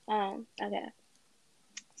Okay.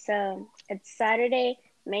 So it's Saturday,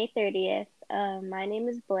 May 30th. My name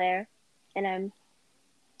is Blair, and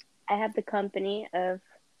I have the company of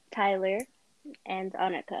Tyler and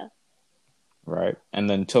Annika. Right. And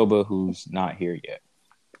then Toba, who's not here yet.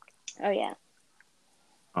 Oh yeah.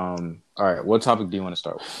 All right. What topic do you want to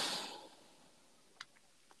start with?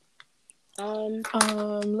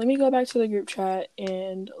 Let me go back to the group chat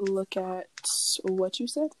and look at what you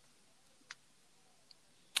said.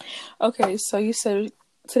 Okay, so you said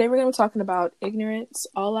today we're going to be talking about ignorance,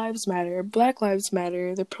 all lives matter, Black Lives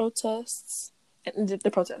Matter, the protests, and the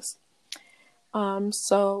protests.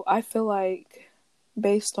 So I feel like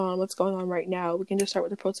based on what's going on right now, we can just start with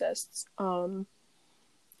the protests.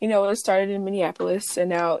 It started in Minneapolis and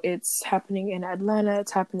now it's happening in Atlanta,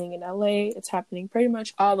 it's happening in LA, it's happening pretty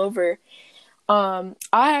much all over. I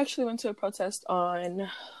actually went to a protest on,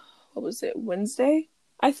 Wednesday,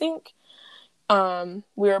 I think.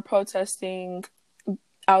 We were protesting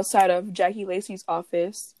outside of Jackie Lacey's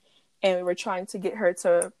office, and we were trying to get her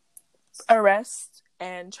to arrest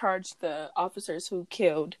and charge the officers who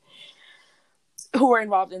were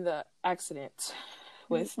involved in the accident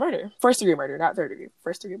with murder. First-degree murder, not third-degree.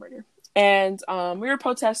 First-degree murder. And we were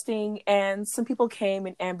protesting, and some people came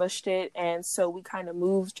and ambushed it, and so we kind of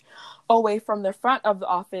moved away from the front of the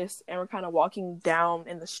office, and we're kind of walking down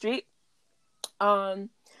in the street.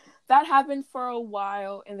 That happened for a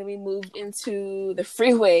while, and then we moved into the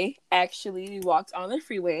freeway. Actually, we walked on the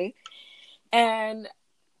freeway, and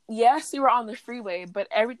yes, we were on the freeway, but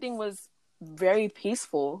everything was very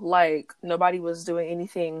peaceful. Like, nobody was doing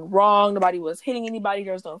anything wrong. Nobody was hitting anybody.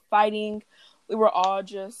 There was no fighting. We were all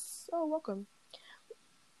just, welcome.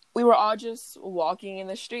 We were all just walking in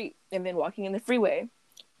the street and then walking in the freeway.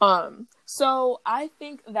 So I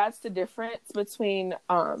think that's the difference between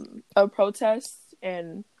a protest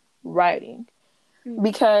and rioting.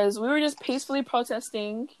 Because we were just peacefully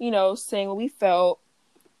protesting, saying what we felt.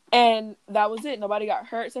 And that was it. Nobody got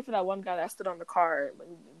hurt except for that one guy that stood on the car.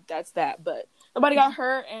 That's that. But nobody got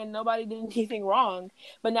hurt and nobody did anything wrong.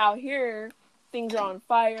 But now here, things are on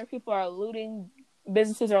fire. People are looting.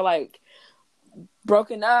 Businesses are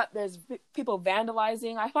broken up. There's people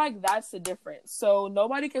vandalizing. I feel like that's the difference. So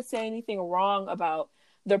nobody could say anything wrong about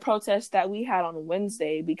the protest that we had on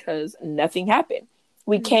Wednesday because nothing happened.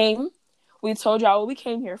 We came. We told y'all what we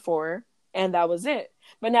came here for. And that was it.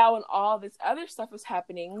 But now when all this other stuff is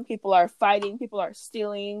happening, people are fighting, people are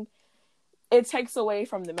stealing, it takes away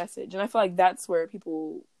from the message. And I feel like that's where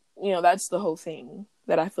people, that's the whole thing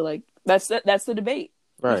that I feel like that's the debate.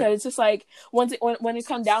 Right. Because it's just like when it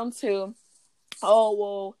comes down to,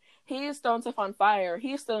 he's throwing stuff on fire,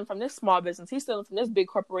 he's stealing from this small business, he's stealing from this big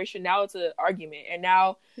corporation, now it's an argument. And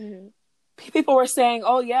now people were saying,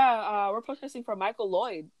 we're protesting for Michael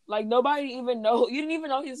Lloyd. Like, nobody even you didn't even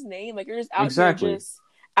know his name. Like, you're just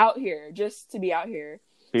out here just to be out here.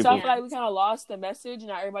 People. So I feel like we kind of lost the message, and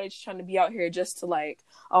now everybody's trying to be out here just to I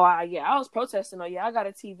was protesting. I got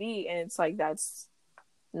a TV, and it's like, that's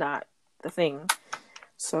not the thing.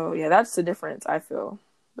 So yeah, that's the difference I feel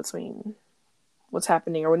between what's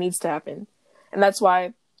happening or what needs to happen. And that's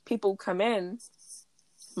why people come in,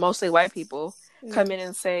 mostly white people, come in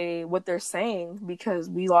and say what they're saying because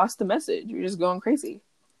we lost the message. We're just going crazy.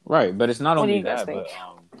 Right, but it's not only that, but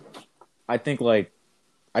I think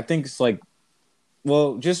it's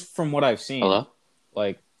just from what I've seen. Hello?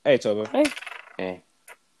 Hey, Toba. Hey.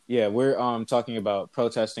 Yeah, we're talking about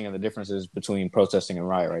protesting and the differences between protesting and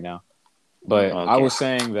riot right now. But I was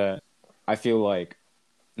saying that I feel like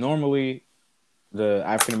normally the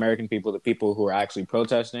African American people, the people who are actually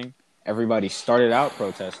protesting, everybody started out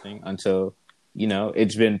protesting until,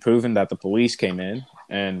 it's been proven that the police came in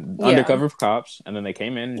and undercover cops, and then they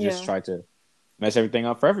came in and just tried to mess everything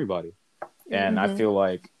up for everybody. And I feel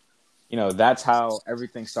like, that's how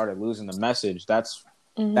everything started losing the message.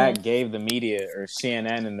 That gave the media or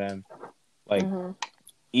CNN and them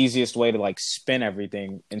easiest way to spin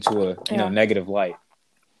everything into a negative light.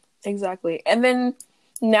 Exactly. And then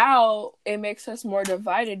now it makes us more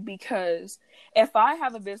divided because if I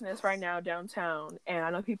have a business right now downtown and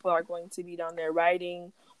I know people are going to be down there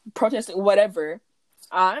rioting, protesting, whatever,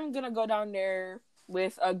 I'm going to go down there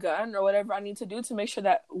with a gun or whatever I need to do to make sure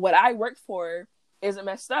that what I work for isn't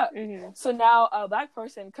messed up. So now a Black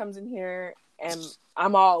person comes in here and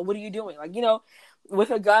I'm all, what are you doing?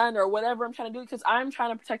 With a gun or whatever I'm trying to do, because I'm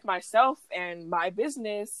trying to protect myself and my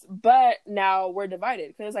business, but now we're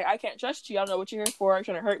divided because I can't trust you. I don't know what you're here for. You're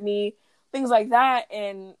trying to hurt me, things like that,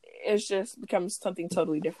 and it's just becomes something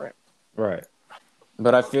totally different. Right.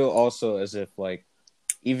 But I feel also as if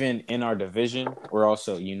even in our division, we're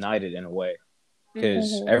also united in a way.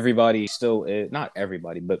 because everybody still is, not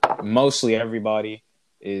everybody, but mostly everybody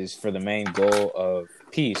is for the main goal of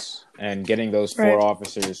peace and getting those four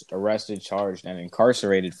officers arrested, charged, and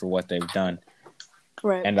incarcerated for what they've done.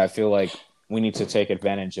 Right. And I feel like we need to take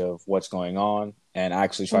advantage of what's going on and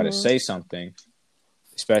actually try to say something,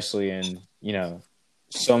 especially in,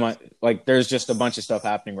 so much, like there's just a bunch of stuff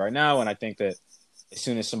happening right now. And I think that as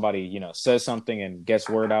soon as somebody, says something and gets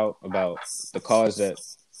word out about the cause that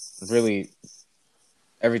really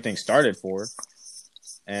everything started for,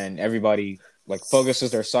 and everybody like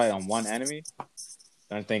focuses their sight on one enemy,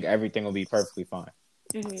 then I think everything will be perfectly fine.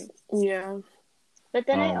 Yeah. But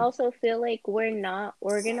then I also feel like we're not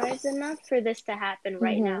organized enough for this to happen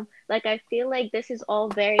right now. Like, I feel like this is all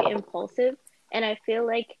very impulsive, and I feel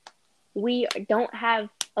like we don't have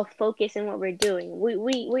a focus in what we're doing.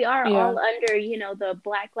 We are all under, the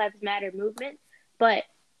Black Lives Matter movement, but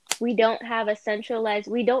we don't have a centralized,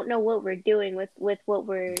 we don't know what we're doing with what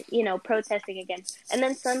we're, protesting against. And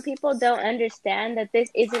then some people don't understand that this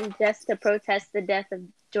isn't just to protest the death of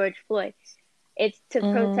George Floyd. It's to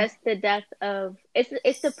protest the death of,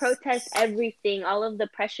 it's to protest everything, all of the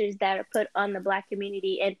pressures that are put on the Black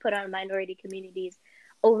community and put on minority communities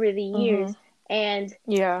over the years. And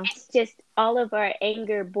it's just all of our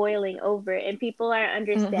anger boiling over, and people are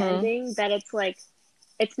understanding that it's like,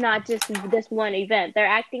 it's not just this one event. They're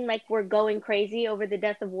acting like we're going crazy over the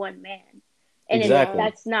death of one man. And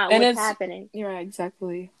that's not what's happening. Yeah,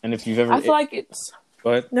 exactly. And if you've ever... I feel like it's...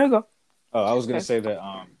 Go ahead. No, go. Oh, I was going to say that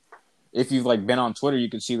if you've been on Twitter, you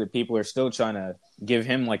can see that people are still trying to give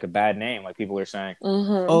him a bad name. Like people are saying,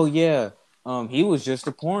 oh yeah, he was just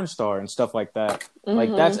a porn star and stuff like that.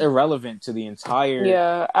 Like that's irrelevant to the entire.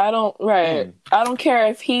 Yeah, I don't care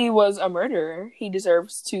if he was a murderer. He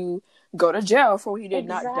deserves to go to jail for what he did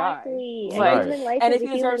not die. And if he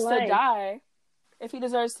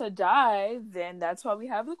deserves to die, then that's why we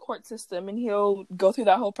have the court system, and he'll go through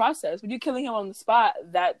that whole process. When you're killing him on the spot,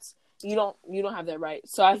 that's you don't have that right.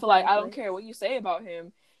 So I feel like I don't care what you say about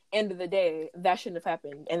him. End of the day, that shouldn't have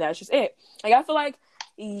happened, and that's just it. Like I feel like,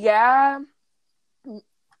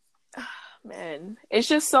 man, it's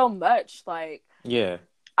just so much. Like we're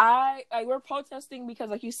protesting because,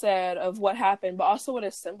 like you said, of what happened, but also what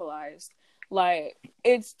it symbolized. Like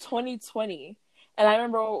it's 2020, and I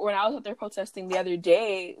remember when I was out there protesting the other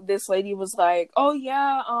day, this lady was like, "Oh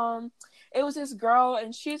yeah, it was this girl,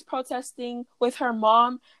 and she's protesting with her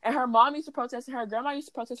mom, and her mom used to protest, and her grandma used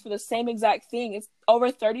to protest for the same exact thing. It's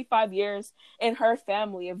over 35 years in her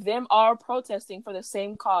family of them all protesting for the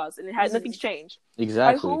same cause, and it had nothing's changed.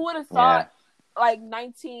 Exactly. Like, who would have thought,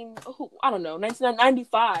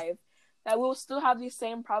 1995, that we'll still have these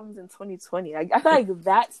same problems in 2020? Like, I feel like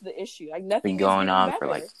that's the issue. Like, nothing been going on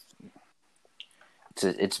for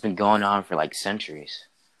it's been going on for centuries.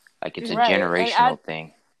 Like, it's a generational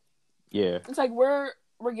thing. Yeah. It's like we're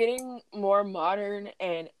getting more modern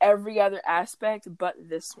in every other aspect but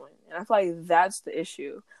this one. And I feel like that's the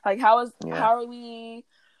issue. Like how are we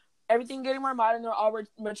everything getting more modern, they're all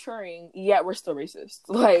maturing, yet we're still racist.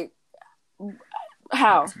 Like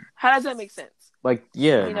how does that make sense? Like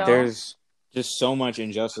there's just so much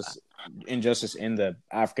injustice in the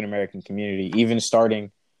African American community, even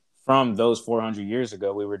starting from those 400 years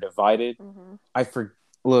ago. We were divided.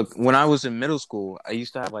 Look, when I was in middle school, I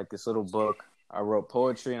used to have this little book. I wrote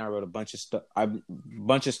poetry and I wrote a bunch of stuff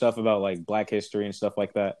about Black history and stuff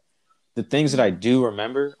like that. The things that I do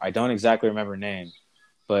remember, I don't exactly remember names,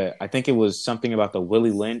 but I think it was something about the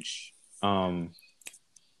Willie Lynch.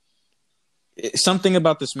 Something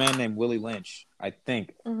about this man named Willie Lynch, I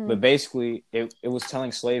think. But basically, it was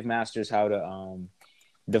telling slave masters how to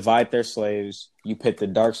divide their slaves. You pit the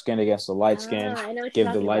dark skin against the light skin.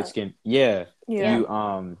 Give the light skin. Yeah.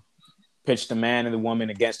 You pitch the man and the woman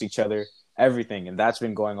against each other. Everything, and that's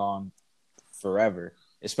been going on forever.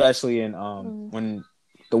 Especially in when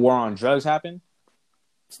the war on drugs happened.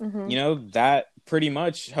 That pretty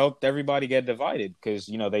much helped everybody get divided because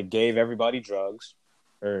they gave everybody drugs,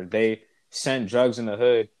 or they sent drugs in the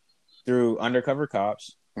hood through undercover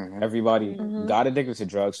cops. Everybody got addicted to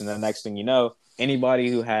drugs, and the next thing you know, anybody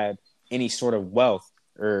who had any sort of wealth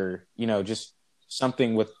or just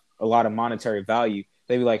something with a lot of monetary value,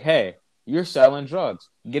 they'd be like, "Hey, you're selling drugs.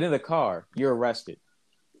 Get in the car. You're arrested."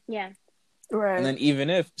 Yeah. Right. And then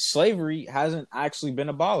even if slavery hasn't actually been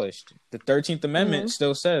abolished, the 13th Amendment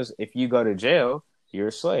still says if you go to jail, you're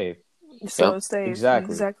a slave. So slave.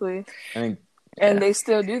 Exactly. And they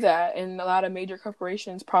still do that, and a lot of major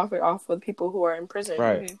corporations profit off of people who are in prison,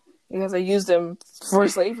 right? Because they use them for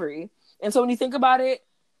slavery. And so when you think about it,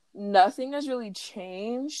 nothing has really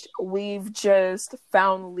changed. We've just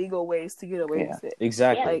found legal ways to get away with it.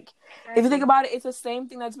 Exactly. Like, if you think about it, it's the same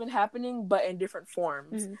thing that's been happening, but in different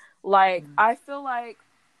forms. Like, I feel like,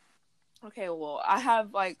 okay, well, I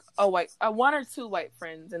have like one or two white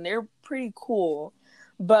friends, and they're pretty cool.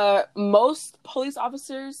 But most police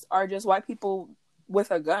officers are just white people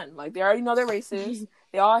with a gun. Like, they already know they're racist.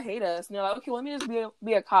 They all hate us, and they're like, okay, let me just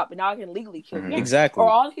be a cop, and now I can legally kill you. Exactly. Or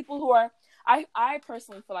all the people who are. I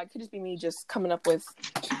personally feel like it could just be me just coming up with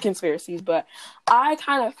conspiracies, but I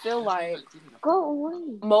kind of feel like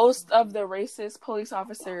most of the racist police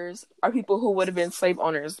officers are people who would have been slave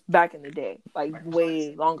owners back in the day, like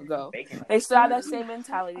way long ago. They still have that same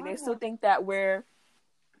mentality. They still think that we're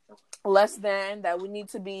less than, that we need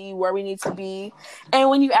to be where we need to be. And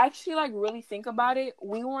when you actually like really think about it,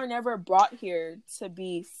 we were never brought here to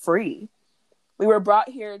be free. We were brought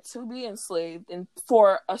here to be enslaved and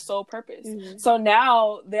for a sole purpose. So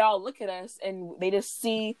now they all look at us and they just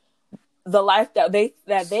see the life that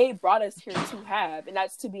they brought us here to have, and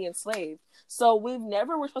that's to be enslaved. So we're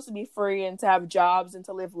supposed to be free and to have jobs and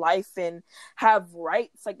to live life and have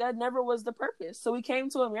rights. Like, that never was the purpose. So we came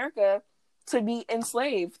to America to be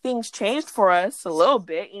enslaved. Things changed for us a little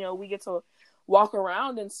bit. You know, we get to walk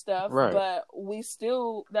around and stuff, but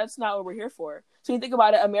that's not what we're here for. So you think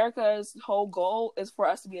about it, America's whole goal is for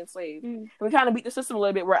us to be enslaved. We kind of beat the system a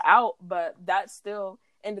little bit. We're out, but that's still,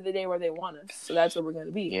 end of the day, where they want us. So that's where we're going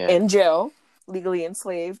to be. In jail, legally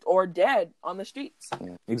enslaved, or dead on the streets.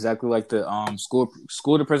 Exactly like the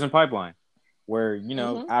school to prison pipeline, where, you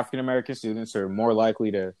know, African American students are more likely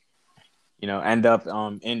to, you know, end up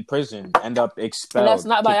in prison, end up expelled, and that's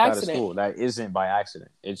not by accident. Out of school. That isn't by accident.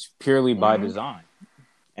 It's purely by design.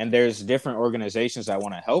 And there's different organizations that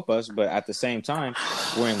want to help us, but at the same time,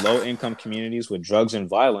 we're in low-income communities with drugs and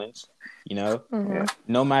violence. You know,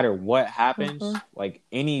 no matter what happens, like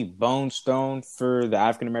any bones thrown for the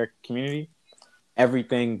African American community,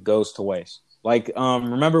 everything goes to waste. Like,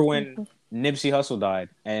 remember when Nipsey Hussle died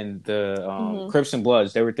and the Crips and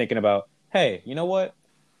Bloods, they were thinking about, hey, you know what?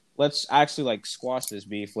 Let's actually like squash this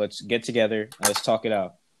beef. Let's get together and let's talk it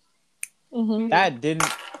out. That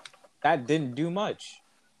didn't do much.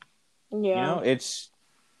 You know, it's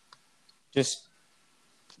just,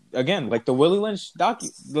 again, like the Willie Lynch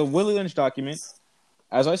document.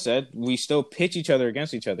 As I said, we still pitch each other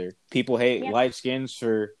against each other. People hate light skins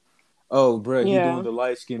for, oh, bro, you doing the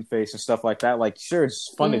light skin face and stuff like that. Like, sure,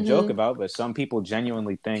 it's fun to joke about, but some people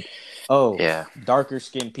genuinely think, oh, darker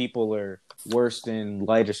skinned people are worse than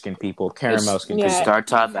lighter skinned people, caramel skin people. It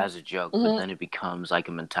starts off as a joke, but then it becomes like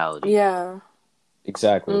a mentality.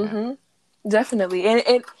 Exactly. Definitely.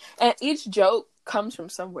 And each joke comes from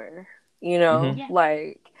somewhere, you know?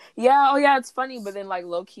 Like, it's funny, but then like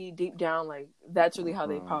low key deep down, like that's really how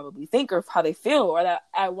they probably think or how they feel, or that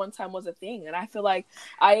at one time was a thing. And I feel like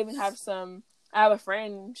I have a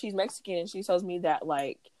friend, she's Mexican, and she tells me that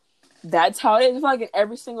like that's how it is. I feel like in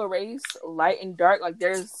every single race, light and dark, like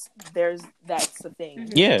that's the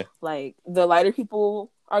thing. Like the lighter people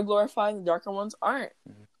are glorified, the darker ones aren't.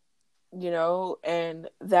 You know, and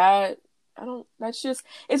it's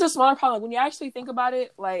a smaller problem. When you actually think about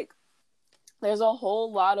it, like there's a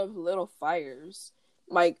whole lot of little fires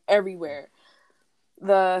like everywhere.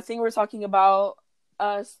 The thing we're talking about,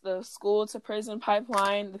 the school to prison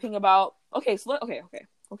pipeline, the thing about, okay,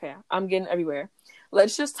 I'm getting everywhere.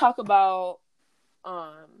 Let's just talk about,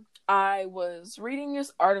 I was reading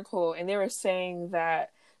this article and they were saying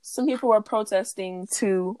that some people were protesting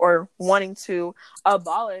to, or wanting to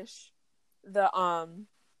abolish the,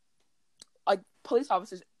 like police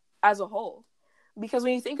officers as a whole, because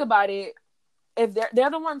when you think about it, if they're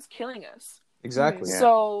the ones killing us, exactly.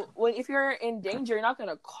 So if you're in danger, you're not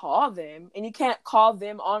gonna call them, and you can't call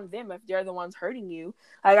them on them if they're the ones hurting you.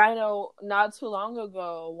 Like I know, not too long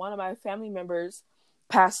ago, one of my family members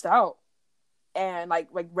passed out, and like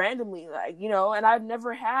randomly, like, you know, and I've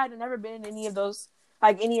never been in any of those,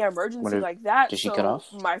 like any emergency like that. Did she cut off?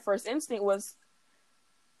 My first instinct was,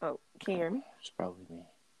 oh, can you hear me? It's probably me.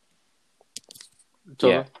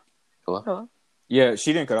 Yeah. Hello? Yeah,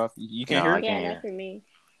 she didn't cut off. You can't hear her? Yeah, not for me.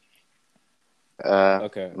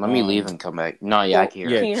 Okay. Let me leave and come back. No, I can hear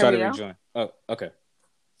her. Yeah, try to rejoin. Oh, okay.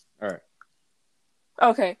 All right.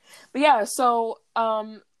 Okay. But yeah, so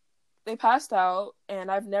they passed out,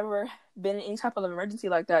 and I've never been in any type of emergency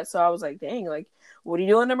like that. So I was like, dang, like, what do you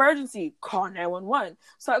do in an emergency? Call 911.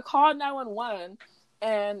 So I called 911,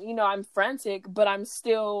 and, you know, I'm frantic, but I'm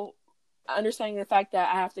still understanding the fact that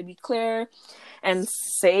I have to be clear and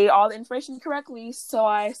say all the information correctly. So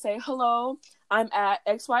I say, hello, I'm at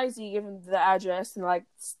XYZ, given the address, and like,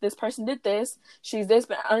 this person did this, she's this,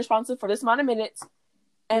 but unresponsive for this amount of minutes.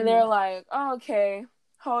 And they're like, oh, okay,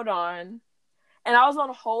 hold on. And I was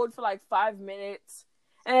on hold for like 5 minutes.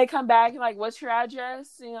 And they come back and like, what's your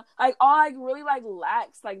address? You know, like all like really like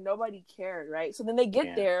lax, like nobody cared, right? So then they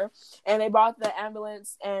get there and they brought the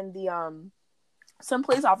ambulance and the some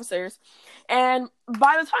police officers. And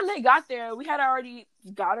by the time they got there, we had already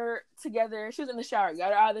got her together. She was in the shower,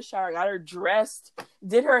 got her out of the shower, got her dressed,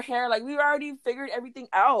 did her hair. Like we already figured everything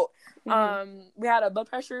out. We had a blood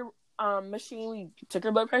pressure machine. We took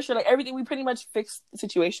her blood pressure, like everything. We pretty much fixed the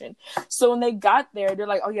situation. So when they got there, they're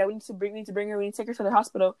like, oh yeah, we need to bring her, we need to take her to the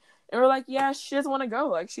hospital. And we're like, yeah, she doesn't want to go,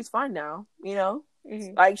 like she's fine now, you know.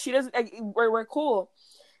 Like she doesn't, like, we're cool.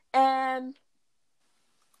 And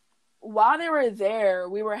while they were there,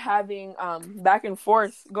 we were having going back and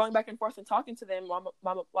forth and talking to them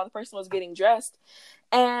while the person was getting dressed.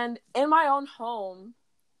 And in my own home,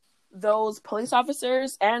 those police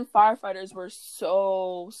officers and firefighters were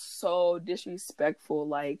so disrespectful,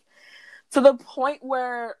 like to the point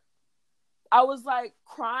where I was like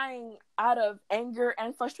crying out of anger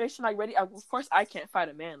and frustration, like ready. Of course, I can't fight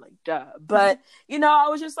a man, like duh. But you know, I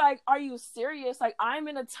was just like, are you serious? Like I'm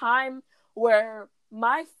in a time where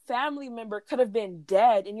my family member could have been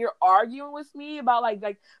dead, and you're arguing with me about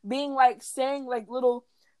like being like saying like little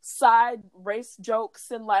side race jokes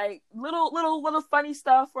and like little funny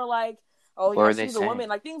stuff, or like, oh yeah, she's a woman,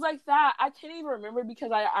 like things like that. I can't even remember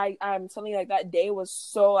because I'm telling you, like that day was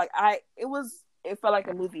so like it felt like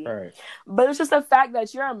a movie. Right. But it's just the fact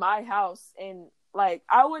that you're in my house, and like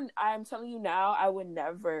I'm telling you now, I would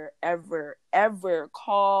never ever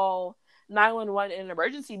call 911 in an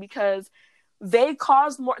emergency, because they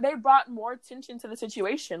brought more attention to the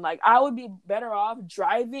situation. Like I would be better off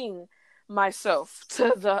driving myself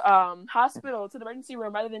to the hospital, to the emergency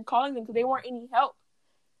room, rather than calling them, because they weren't any help.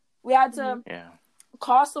 We had to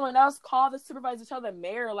call someone else, call the supervisor, tell the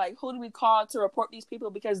mayor, like, who do we call to report these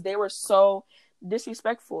people, because they were so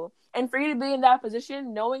disrespectful. And for you to be in that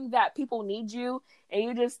position, knowing that people need you, and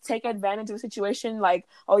you just take advantage of a situation like,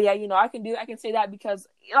 oh yeah, you know, I can say that, because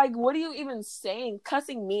like, what are you even saying?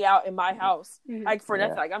 Cussing me out in my house, like for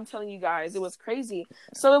nothing. Like I'm telling you guys, it was crazy.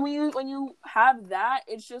 So when you have that,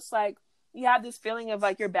 it's just like you have this feeling of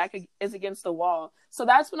like your back is against the wall. So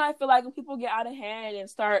that's when I feel like when people get out of hand and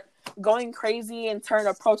start going crazy and turn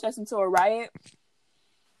a protest into a riot,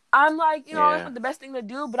 I'm like, you know, it's not the best thing to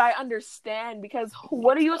do, but I understand, because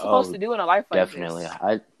what are you supposed to do in a life like definitely.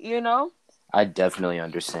 this? I definitely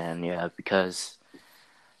understand, because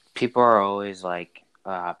people are always like,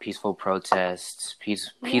 peaceful protests,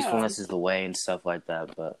 peacefulness is the way and stuff like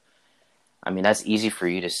that. But I mean, that's easy for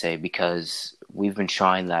you to say, because we've been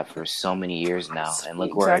trying that for so many years now, and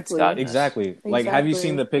look where it's gotten us. Exactly. Like, have you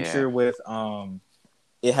seen the picture with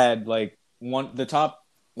it had like the top,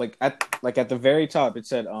 like at the very top, it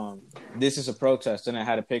said this is a protest, and it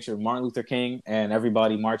had a picture of Martin Luther King and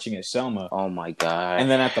everybody marching at Selma. Oh my god. And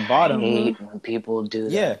then at the bottom, I hate when people do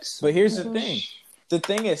that. Yeah, but here's the thing. The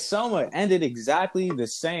thing is, Selma ended exactly the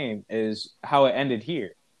same as how it ended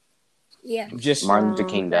here. Yeah. Just Martin Luther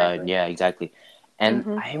King died. Yeah, exactly.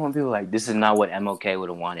 And I hate when people are like, this is not what MLK would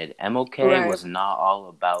have wanted. MLK was not all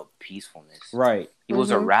about peacefulness. Right. He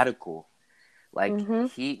was a radical. Like,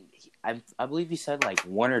 I believe he said like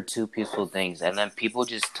one or two peaceful things, and then people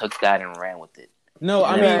just took that and ran with it. No,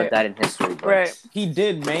 I mean, put that in history books. He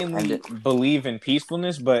did mainly believe in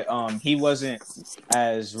peacefulness, but he wasn't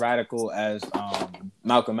as radical as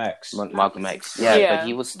Malcolm X. Malcolm X, but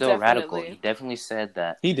he was still radical. He definitely said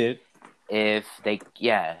that. He did. If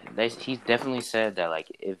he definitely said that, like,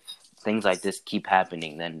 if things like this keep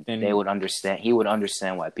happening, then they would understand. He would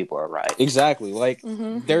understand why people are rioting. Exactly. Like,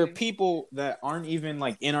 there are people that aren't even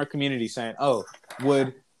like in our community saying, "Oh,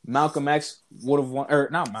 would Malcolm X would have wanted, or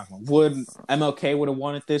not Malcolm? Would MLK would have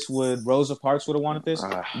wanted this? Would Rosa Parks would have wanted this?"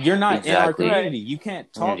 You're not in our community. You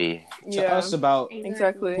can't talk to us about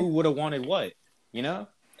who would have wanted what. You know.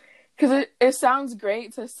 Because it sounds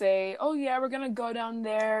great to say, oh yeah, we're going to go down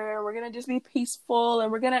there, we're going to just be peaceful,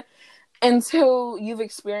 and we're going to, until you've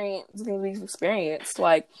experienced the things we've experienced.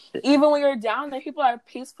 Like, even when you're down there, people are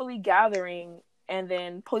peacefully gathering, and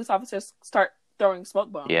then police officers start throwing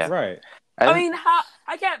smoke bombs. Yeah. Right. I mean,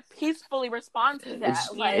 I can't peacefully respond to that.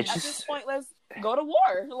 Like, at this point, let's go to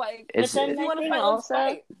war. Like, but then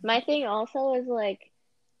my thing also is, like,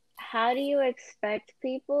 how do you expect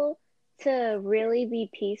people to really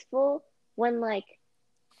be peaceful when, like,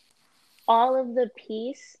 all of the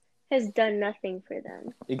peace has done nothing for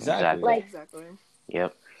them? Exactly. Like,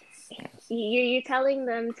 Yep. You're telling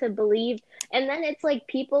them to believe, and then it's like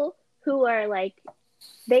people who are like,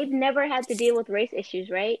 they've never had to deal with race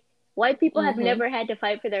issues, right? White people have never had to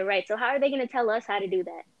fight for their rights, so how are they going to tell us how to do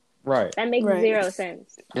that? Right. That makes zero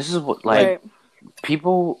sense. This is what, like,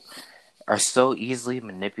 people are so easily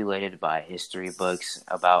manipulated by history books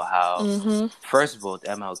about how, first of all, with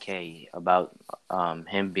MLK, about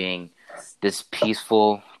him being this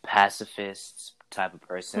peaceful, pacifist type of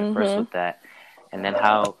person, first with that, and then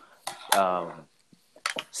how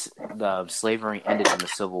the slavery ended in the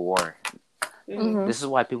Civil War. This is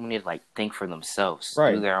why people need to, like, think for themselves,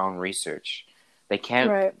 do their own research. They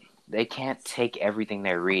can't take everything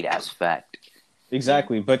they read as fact.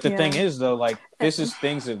 Exactly, but the thing is, though, like, this is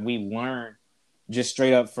things that we learn just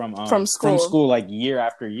straight up from school, like, year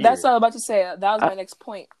after year. That's what I was about to say. That was my next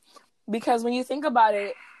point. Because when you think about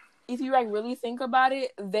it, if you, like, really think about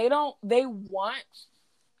it, they want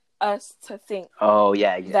us to think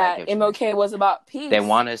that MLK was about peace. They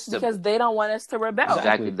want us to, because they don't want us to rebel.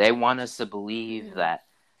 Exactly. They want us to believe that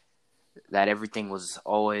everything was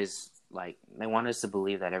always, like, they want us to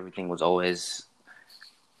believe that everything was always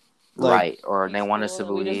right, or they want us to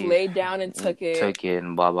believe we just laid down and took it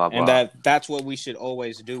and blah blah blah, and that's what we should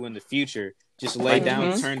always do in the future. Just lay down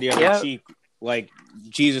and turn the other cheek, like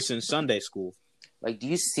Jesus in Sunday school. Like, do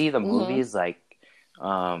you see the movies like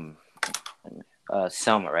Selma,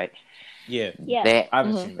 right? Yeah. They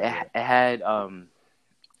had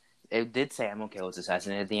it did say MLK was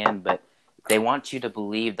assassinated at the end, but they want you to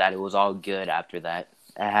believe that it was all good after that.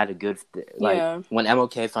 It had a good when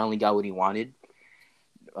MLK finally got what he wanted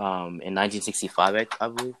in 1965, I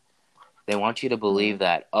believe. They want you to believe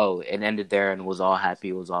that it ended there and it was all happy,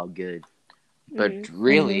 it was all good. But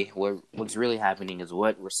really, what's really happening is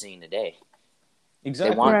what we're seeing today.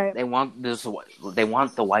 Exactly. They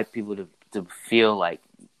want the white people to feel like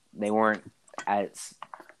they weren't as.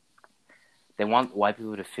 They want white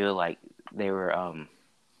people to feel like they were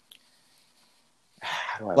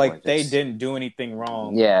like they didn't do anything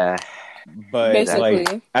wrong. Yeah. But basically,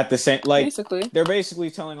 like at the same, like they're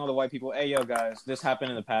basically telling all the white people, "Hey, yo, guys, this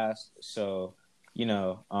happened in the past, so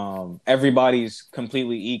everybody's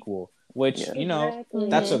completely equal." Which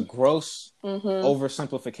that's a gross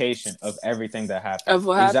oversimplification of everything that happened. Of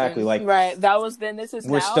what happened. Exactly, like that was then. This is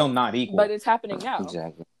we're now, still not equal, but it's happening now.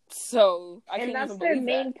 Exactly. So that's their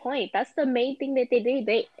main point. That's the main thing that they do.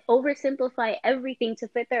 They oversimplify everything to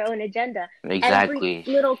fit their own agenda. Exactly.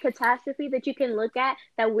 Every little catastrophe that you can look at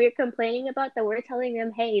that we're complaining about, that we're telling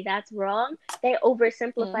them, hey, that's wrong. They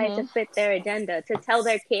oversimplify it to fit their agenda, to tell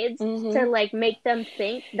their kids, to like make them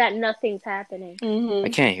think that nothing's happening. I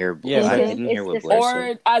can't hear. Yeah, I didn't hear what Blair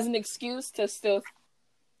said. Or as an excuse to still.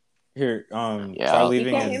 Here, try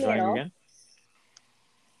leaving and joining again.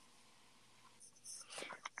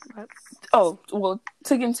 Oh, well,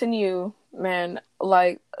 to continue, man,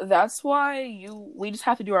 like, that's why we just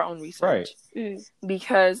have to do our own research. Right.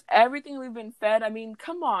 Because everything we've been fed, I mean,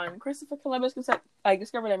 come on, Christopher Columbus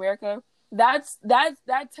discovered America. That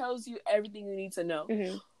tells you everything you need to know.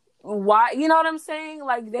 Why, you know what I'm saying?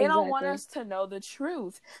 Like, they don't want us to know the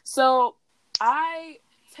truth. So, I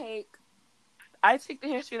take the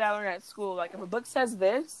history that I learned at school. Like, if a book says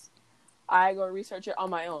this, I go research it on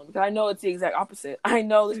my own because I know it's the exact opposite. I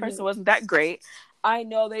know this person wasn't that great. I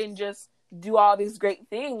know they didn't just do all these great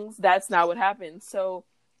things. That's not what happened. So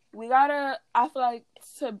I feel like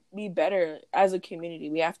to be better as a community,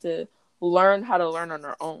 we have to learn how to learn on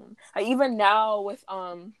our own. Like, even now with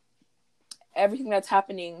everything that's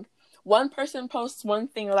happening, one person posts one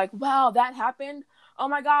thing, you're like, wow, that happened? Oh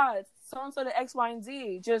my God, so-and-so did X, Y, and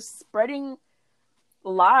Z. Just spreading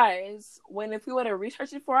lies, when if we would have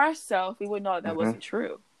researched it for ourselves, we would know that wasn't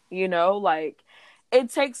true. Like, it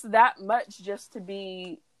takes that much just to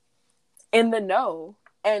be in the know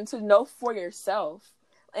and to know for yourself.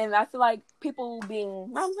 And I feel like people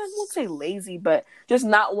being, I won't say lazy, but just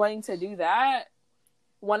not wanting to do that,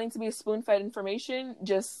 wanting to be spoon-fed information,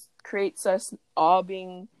 just creates us all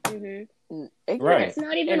being ignorant. Right. It's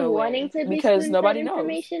not even wanting to be because spoon-fed nobody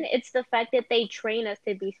information. knows. It's the fact that they train us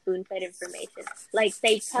to be spoon-fed information. Like,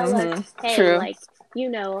 they tell us, hey, True. like,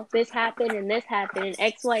 this happened and this happened and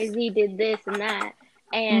XYZ did this and that.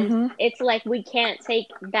 And it's like, we can't take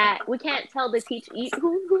that. We can't tell the teacher.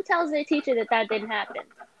 Who tells the teacher that didn't happen?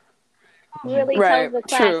 Who really tells the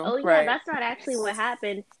class, that's not actually what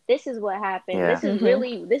happened. This is what happened. Yeah.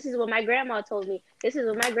 This is what my grandma told me. This is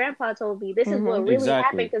what my grandpa told me. This is what really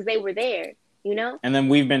happened because they were there, And then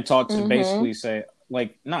we've been taught to basically say,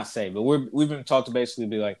 like, not say, but we've been taught to basically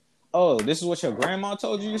be like, oh, this is what your grandma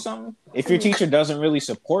told you or something? If your teacher doesn't really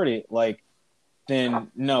support it, like, then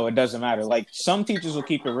no, it doesn't matter. Like, some teachers will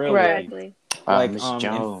keep it real. Exactly. Like, Miss Jones,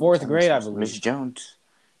 in fourth grade, I believe. Miss Jones.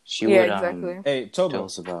 She would, hey, Toby. tell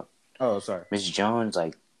us about. Oh, sorry. Miss Jones,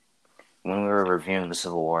 like, when we were reviewing the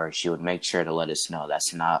Civil War, she would make sure to let us know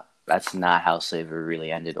that's not that's not how slavery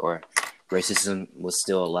really ended, or racism was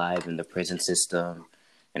still alive in the prison system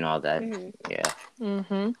and all that. Mm-hmm. Yeah.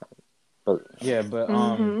 Mm-hmm. But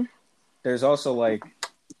there's also like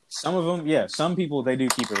some of them. Yeah, some people they do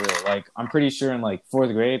keep it real. Like I'm pretty sure in like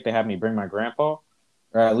 4th grade they had me bring my grandpa,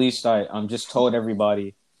 or at least I just told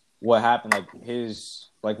everybody what happened,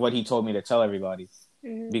 like what he told me to tell everybody,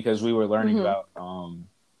 because we were learning about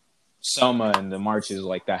Selma and the marches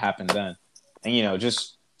like that happened then, and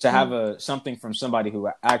just to have something from somebody who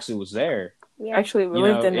actually was there. Yeah. Actually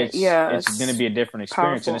lived in it. Yeah, it's going to be a different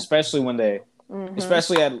experience, powerful. And especially when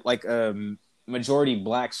especially at like a majority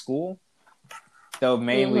black school, they'll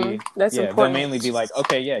mainly they'll mainly be like,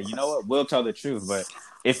 okay, yeah, you know what, we'll tell the truth. But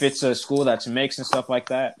if it's a school that's mixed and stuff like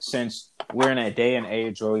that, since we're in a day and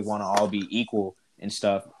age where we want to all be equal and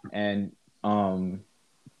stuff, and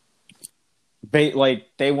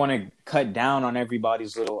they want to cut down on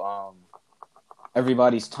everybody's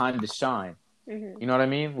everybody's time to shine. You know what I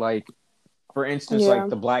mean? Like, for instance, like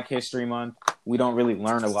the Black History Month, we don't really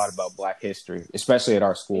learn a lot about Black history, especially at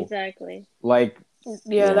our school. Exactly. Like,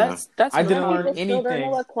 that's I didn't learn anything. Still don't know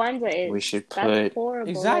what Kwanzaa is. We should put that's horrible.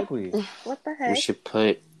 Exactly. Like, what the heck? We should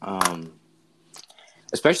put,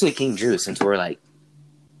 especially King Drew, since we're like.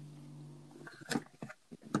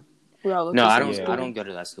 No, I don't go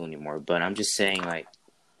to that school anymore. But I'm just saying, like,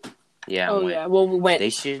 Well, we went. They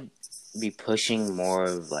should be pushing more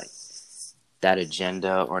of like that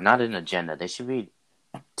agenda, or not an agenda. They should be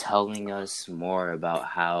telling us more about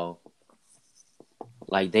how,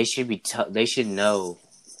 like, they should know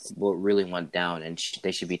what really went down, and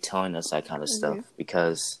they should be telling us that kind of stuff,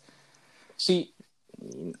 because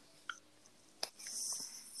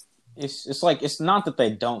it's like, it's not that they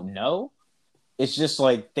don't know, it's just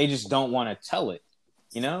like they just don't want to tell it,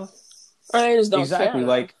 or they just don't exactly care.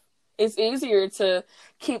 Like, it's easier to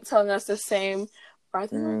keep telling us the same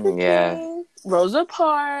Martin Luther King, Rosa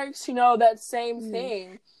Parks, that same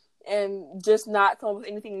thing, and just not come up with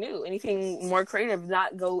anything new, anything more creative,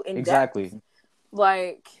 not go in depth.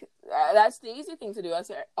 Like, that's the easy thing to do. That's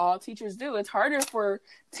what all teachers do. It's harder for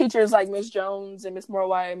teachers like Miss Jones and Miss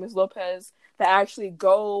Morwhite and Miss Lopez to actually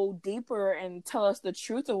go deeper and tell us the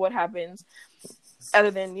truth of what happens.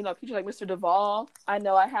 Other than, teachers like Mr. Duvall. I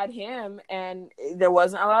know I had him, and there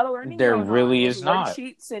wasn't a lot of learning. There really is not.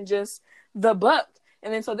 Worksheets and just the book.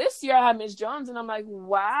 And then so this year I had Miss Jones, and I'm like,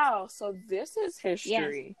 wow, so this is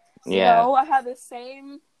history. Yeah. I had the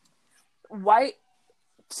same white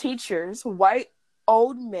teachers, white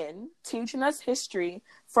old men teaching us history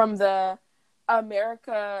from the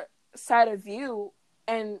America side of view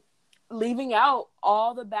and leaving out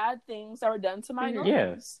all the bad things that were done to minorities.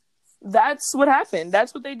 Yes. That's what happened.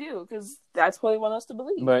 That's what they do, because that's what they want us to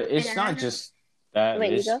believe. But it's not just that.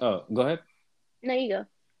 Wait, you go? Oh, go ahead. No, you go.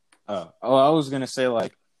 Oh, I was going to say,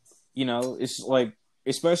 like, it's like,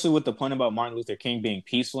 especially with the point about Martin Luther King being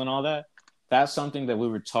peaceful and all that, that's something that we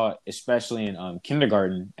were taught, especially in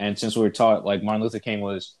kindergarten. And since we were taught, like, Martin Luther King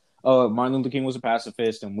was a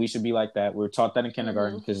pacifist and we should be like that. We were taught that in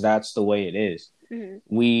kindergarten because that's the way it is.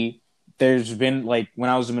 There's been, like, when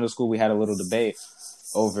I was in middle school, we had a little debate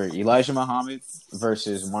over Elijah Muhammad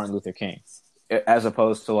versus Martin Luther King, as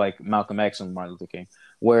opposed to, like, Malcolm X and Martin Luther King,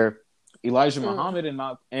 where Elijah Muhammad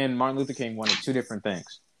and Martin Luther King wanted two different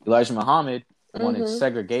things. Elijah Muhammad wanted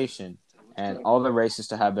segregation and all the races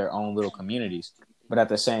to have their own little communities. But at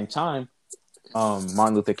the same time,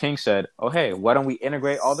 Martin Luther King said, oh, hey, why don't we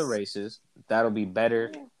integrate all the races? That'll be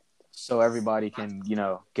better so everybody can,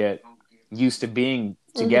 get used to being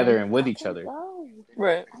together and with each other.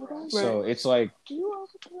 Right. So it's like,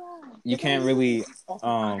 you can't really,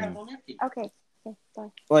 Okay.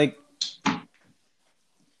 like,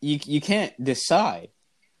 you can't decide,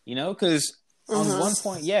 because on one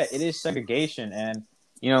point, it is segregation, and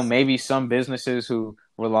maybe some businesses who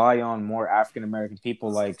rely on more African American people,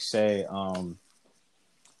 like, say,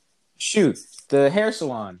 the hair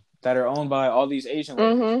salon that are owned by all these Asian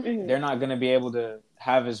ladies, they're not going to be able to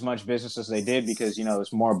have as much business as they did because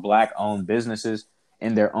it's more black owned businesses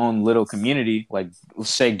in their own little community, like,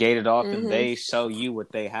 say, gated off, and they sell you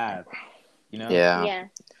what they have, Yeah.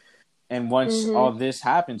 And once all this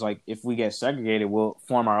happens, like, if we get segregated, we'll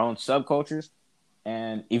form our own subcultures.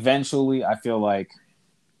 And eventually, I feel like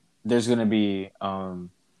there's going to be an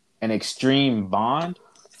extreme bond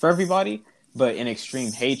for everybody, but an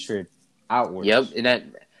extreme hatred outwards. Yep,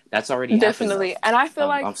 and that's already definitely. happened, and I feel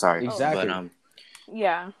like I'm sorry, exactly. But,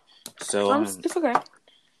 yeah. So it's okay.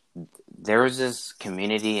 There was this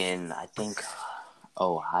community in, I think,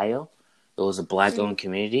 Ohio. It was a black-owned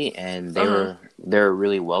community, and they were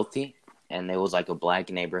really wealthy, and it was like a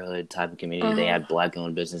black neighborhood type of community. They had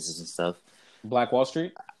black-owned businesses and stuff. Black Wall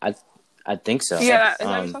Street? I think so. Yeah, is that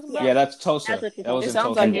what you're talking about? Yeah, that's Tulsa. That's what you're That was talking in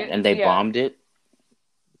about. Tulsa. It sounds like it. And they Yeah. bombed it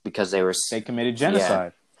because they committed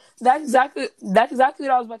genocide. That's exactly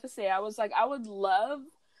what I was about to say. I was like, I would love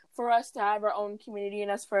for us to have our own community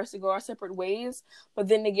and us for us to go our separate ways. But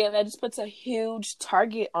then again, that just puts a huge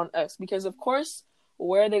target on us because, of course,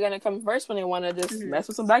 where are they going to come first when they want to just mess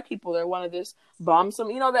with some black people? They want to just bomb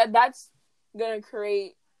some, that's going to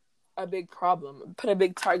create a big problem, put a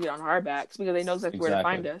big target on our backs because they know exactly where to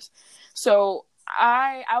find us. So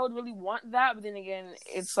I would really want that. But then again,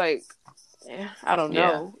 it's like, I don't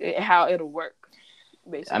know how it'll work.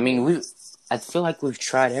 Basically. I mean, I feel like we've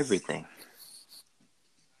tried everything.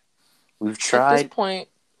 We've tried.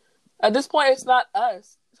 At this point, it's not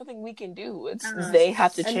us. It's something we can do. It's they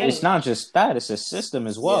have to change. It's not just that; it's a system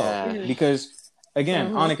as well. Yeah. Because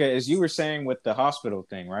again, Annika, as you were saying with the hospital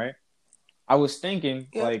thing, right? I was thinking,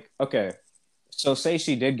 like, okay, so say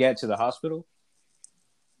she did get to the hospital.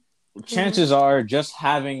 Chances are, just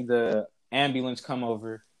having the ambulance come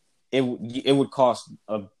over, it would cost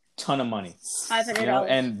a ton of money. $500.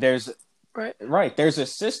 And there's there's a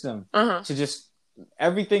system to just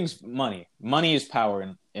everything's money. Money is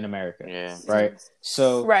power in America. Yeah. Right.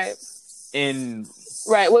 So wait, to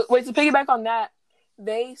piggyback on that,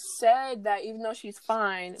 they said that even though she's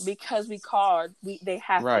fine, because we called, they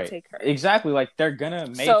have to take her. Exactly. Like they're gonna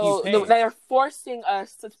make you pay. They're forcing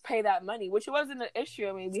us to pay that money, which wasn't an issue.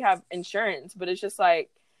 I mean, we have insurance, but it's just like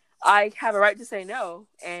I have a right to say no,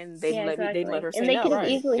 and they let her say no. And they could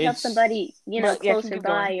easily help somebody, closer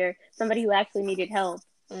by, or somebody who actually needed help.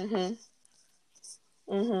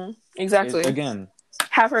 Exactly. Again,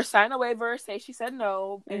 have her sign a waiver, say she said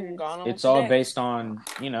no, and gone on. It's all based on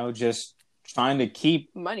just trying to keep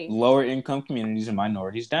lower income communities and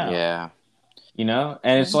minorities down. Yeah,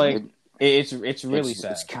 and it's like it's really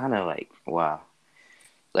sad. It's kind of like wow,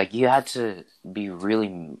 like you had to be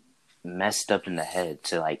really messed up in the head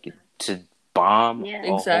to bomb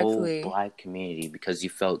a whole black community because you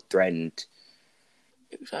felt threatened.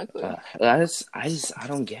 Exactly. I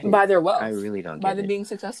don't get it. By their wealth. I really don't get it. By them being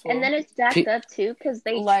successful. And then it's jacked up too because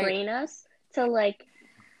they train us to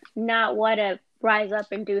not want to rise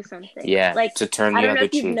up and do something. Yeah. To turn the other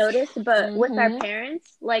cheek. I don't know if you've noticed, but with our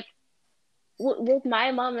parents, with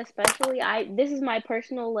my mom especially, this is my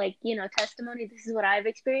personal testimony. This is what I've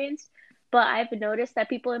experienced. But I've noticed that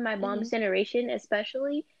people in my mom's generation,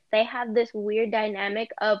 especially, they have this weird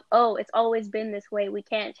dynamic of, it's always been this way. We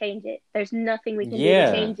can't change it. There's nothing we can do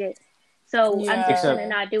to change it. So I'm just going to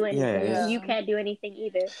not do anything. Yeah. You can't do anything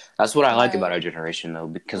either. That's what I like about our generation, though,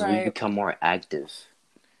 because we become more active.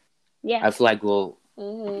 Yeah. I feel like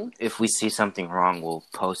if we see something wrong, we'll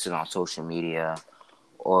post it on social media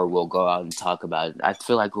or we'll go out and talk about it. I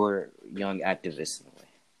feel like we're young activists in a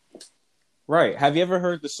way. Right. Have you ever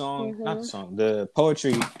heard the song, not the song, the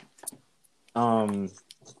poetry, The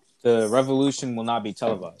Revolution Will Not Be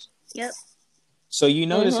Televised? Yep. So you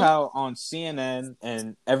notice how on CNN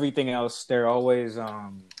and everything else, they're always,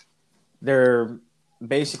 they're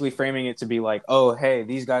basically framing it to be like, oh, hey,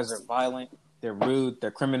 these guys are violent, they're rude,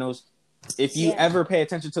 they're criminals. If you ever pay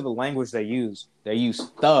attention to the language they use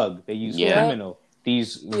thug, they use criminal,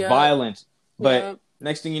 these violent. But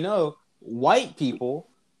next thing you know, white people,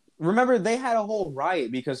 remember they had a whole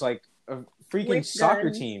riot because a freaking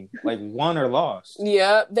soccer team won or lost.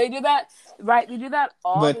 Yeah, they do that. Right, they do that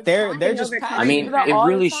all the time. But they're just. I mean, it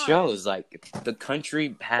really shows the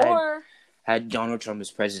country had Donald Trump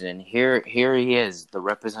as president. Here he is, the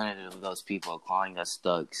representative of those people, calling us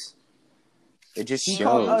thugs. It just shows. He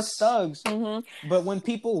called us thugs. But when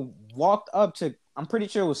people walked up to, I'm pretty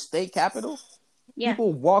sure it was State Capitol. Yeah.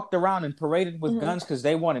 People walked around and paraded with guns because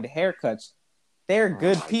they wanted haircuts. They're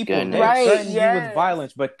good people. Goodness. They're threatening you with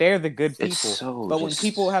violence, but they're the good people. When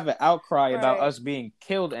people have an outcry about us being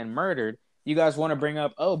killed and murdered, you guys want to bring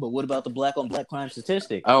up, but what about the black on black crime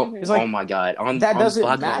statistic? Oh, oh my God. That doesn't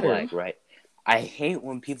black matter. On black, right? I hate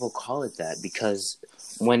when people call it that because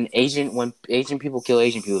when Asian people kill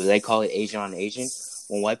Asian people, they call it Asian on Asian.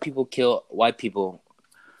 When white people kill white people,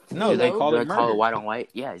 they call it white on white.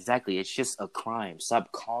 Yeah, exactly. It's just a crime.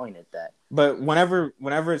 Stop calling it that. But whenever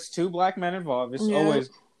it's two black men involved, it's always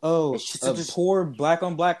it's just a poor black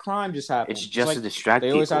on black crime just happened. It's just to distract people.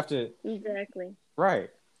 They always have to exactly right.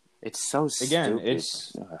 It's so again.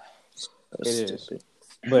 Stupid. It is.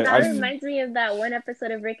 But that reminds me of that one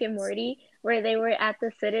episode of Rick and Morty where they were at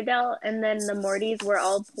the Citadel and then the Mortys were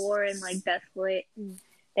all poor and desolate.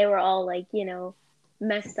 They were all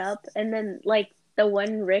messed up, and then the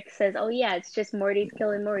one Rick says, "Oh yeah, it's just Morty's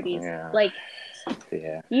killing Mortys."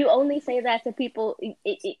 Yeah. You only say that to people.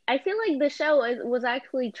 I feel like the show was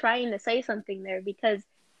actually trying to say something there because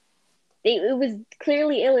it was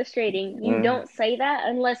clearly illustrating you don't say that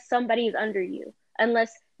unless somebody's under you,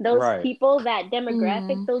 unless those Right. people, that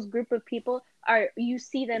demographic, those group of people you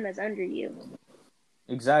see them as under you.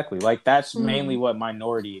 Exactly. Like that's mainly what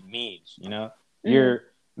minority means, you know? Your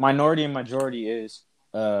minority and majority is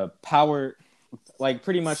power, like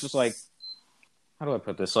pretty much just like, how do I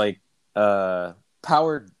put this? Like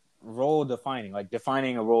power role defining, like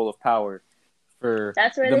defining a role of power for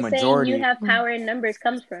that's where the the majority. saying you have power in numbers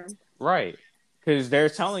comes from. Right. Because they're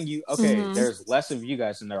telling you, okay, there's less of you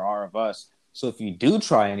guys than there are of us. So if you do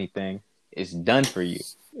try anything, it's done for you.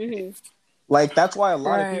 Like, that's why a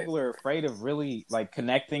lot of people are afraid of really, like,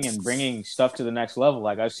 connecting and bringing stuff to the next level.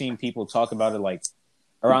 Like, I've seen people talk about it, like,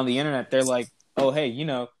 around the internet. They're like, oh, hey, you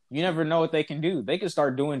know, you never know what they can do. They could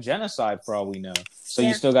start doing genocide for all we know. So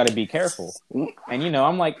you still got to be careful. And, you know,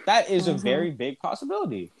 I'm like, that is a very big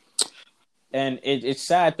possibility. And it's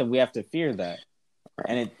sad that we have to fear that.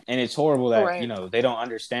 And it's horrible that, you know, they don't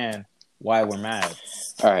understand why we're mad.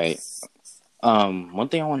 All right. One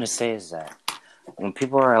thing I want to say is that when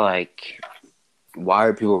people are like, why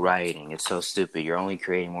are people rioting? It's so stupid. You're only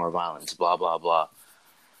creating more violence, blah, blah, blah.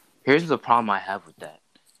 Here's the problem I have with that.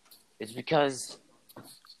 It's because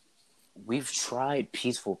we've tried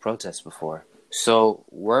peaceful protests before. So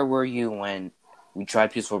where were you when we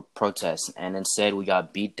tried peaceful protests and instead we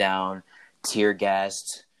got beat down, tear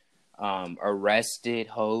gassed, arrested,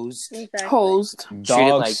 hosed? Dogs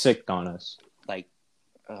like, sicked on us. Like,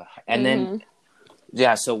 and then,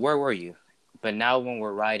 so where were you? But now when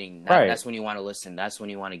we're writing, that's when you want to listen. That's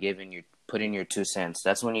when you want to put in your 2 cents.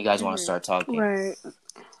 That's when you guys want to start talking. Right.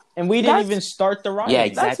 And we didn't even start the riot. Yeah,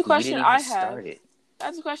 exactly. That's the question I have.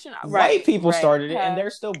 That's the question. White people started it, and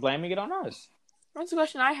they're still blaming it on us. That's the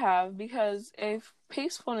question I have, because if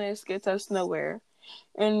peacefulness gets us nowhere,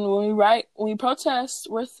 and when we protest,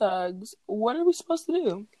 we're thugs, what are we supposed to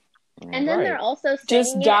do? And then they're also saying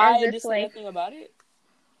just it die as and if, say like, nothing about it.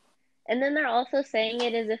 And then they're also saying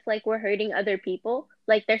it as if, like, we're hurting other people.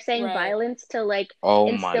 Like, they're saying violence to, like,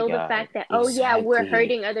 instill the fact that, we're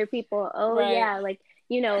hurting other people. Like,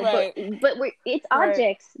 you know, but it's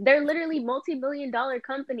objects. They're literally multi-million-dollar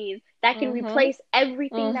companies that can replace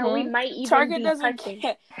everything that we might even Target be touching.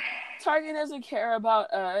 Target doesn't care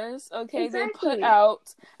about us, okay? Exactly. They put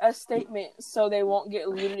out a statement so they won't get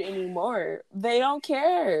looted anymore. They don't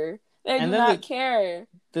care. They do not care.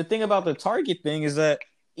 The thing about the Target thing is that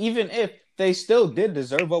even if they still did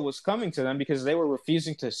deserve what was coming to them, because they were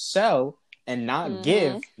refusing to sell and not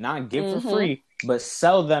give for free, but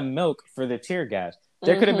sell them milk for the tear gas.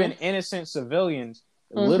 There could have been innocent civilians,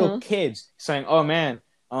 little kids saying, oh man,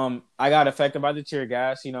 I got affected by the tear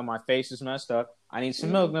gas. You know, my face is messed up. I need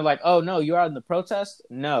some milk. And they're like, oh no, you're out in the protest?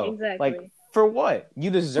 No. Exactly. Like, for what? You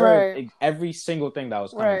deserve every single thing that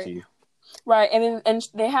was coming to you. Right. And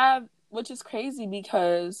they have, which is crazy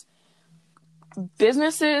because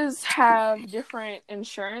businesses have different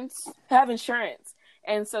insurance.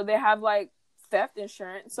 And so they have like theft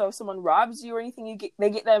insurance. So if someone robs you or anything, they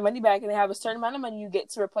get that money back, and they have a certain amount of money you get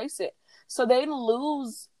to replace it. So they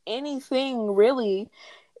lose anything really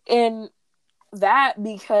in that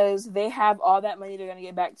because they have all that money they're going to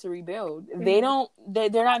get back to rebuild. They're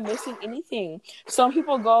not missing anything. Some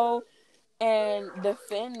people go and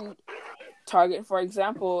defend Target, for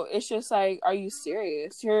example. It's just like, are you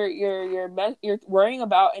serious? You're worrying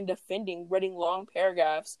about and defending, writing long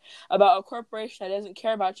paragraphs about a corporation that doesn't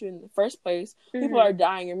care about you in the first place. People are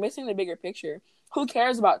dying. You're missing the bigger picture. Who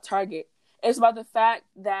cares about Target? It's about the fact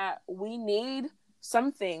that we need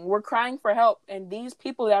something. We're crying for help, and these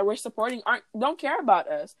people that we're supporting don't care about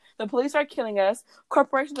us. The police are killing us.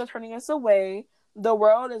 Corporations are turning us away. The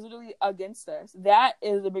world is literally against us. That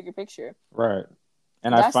is the bigger picture. Right.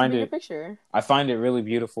 And I find it really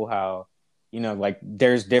beautiful how, you know, like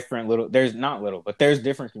there's different there's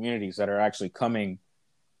different communities that are actually coming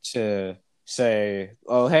to say,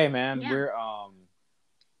 oh, hey man, we're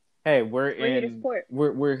here to support.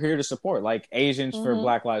 We're here to support, like Asians for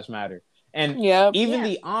Black Lives Matter. And even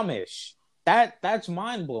the Amish, that's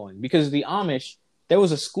mind blowing, because the Amish, there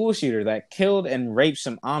was a school shooter that killed and raped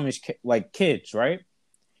some Amish kids, right?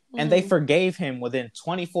 And they forgave him within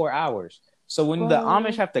 24 hours. So when the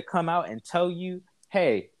Amish have to come out and tell you,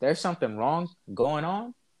 hey, there's something wrong going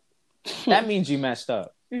on, that means you messed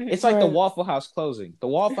up. It's like the Waffle House closing. The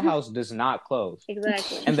Waffle House does not close.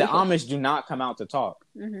 Exactly. And the Amish do not come out to talk.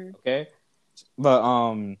 Okay? But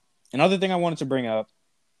another thing I wanted to bring up,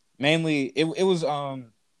 mainly, it was,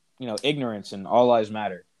 you know, ignorance and all lives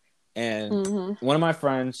matter. And one of my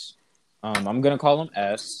friends, I'm going to call him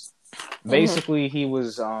S, basically he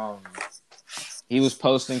was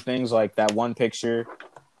posting things like that one picture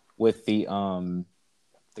with the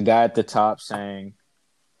the guy at the top saying,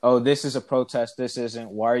 "Oh, this is a protest. This isn't.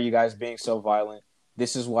 Why are you guys being so violent?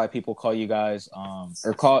 This is why people call you guys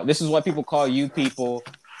this is why people call you people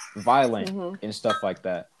violent and stuff like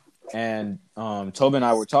that." And Toba and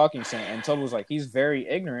I were talking, and Toba was like, "He's very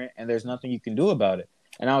ignorant, and there's nothing you can do about it."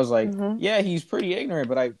 And I was like, "Yeah, he's pretty ignorant,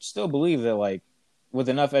 but I still believe that like with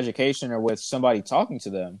enough education or with somebody talking to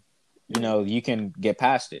them, you can get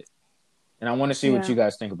past it." And I want to see what you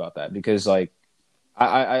guys think about that, because like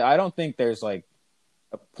I don't think there's like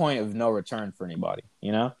a point of no return for anybody,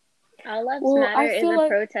 All lives matter is a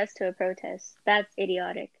protest to a protest. That's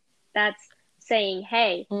idiotic. That's saying,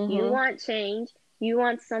 hey, you want change, you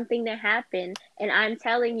want something to happen, and I'm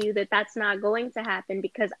telling you that that's not going to happen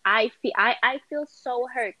because I feel so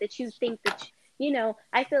hurt that you think that,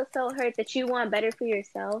 I feel so hurt that you want better for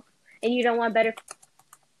yourself and you don't want better.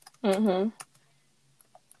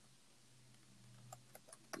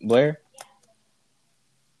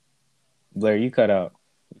 Blair, you cut out.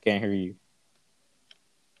 We can't hear you.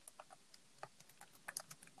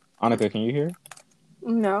 Annika, can you hear?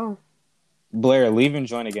 No. Blair, leave and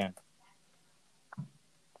join again.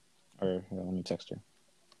 Or let me text her.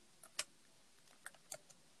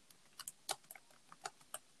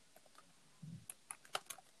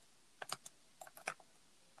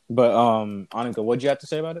 But Annika, what'd you have to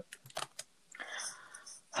say about it?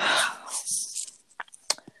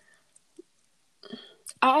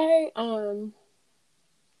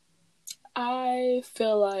 I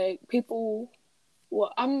feel like people.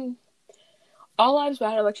 Well, all lives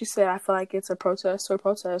matter, like you said. I feel like it's a protest to a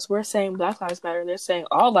protest. We're saying Black Lives Matter. They're saying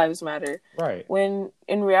all lives matter. Right. When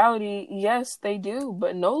in reality, yes, they do,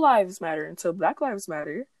 but no lives matter until Black Lives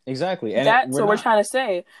matter. Exactly. And that's what we're trying to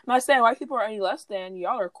say. I'm not saying white people are any less than.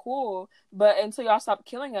 Y'all are cool, but until y'all stop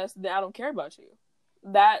killing us, then I don't care about you.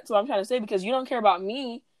 That's what I'm trying to say, because you don't care about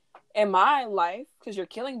me in my life because you're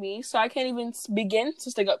killing me. So I can't even begin to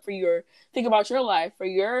stick up for you or think about your life or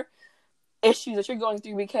your issues that you're going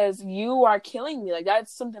through because you are killing me. Like,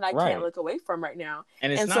 that's something I can't look away from right now.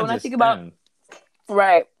 And it's not so when just I think about them.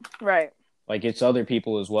 Right. Like, it's other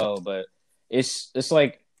people as well, but it's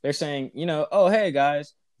like they're saying, oh, hey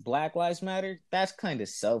guys, Black Lives Matter. That's kind of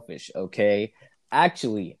selfish, okay?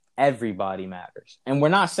 Actually, everybody matters. And we're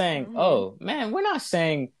not saying, oh man, we're not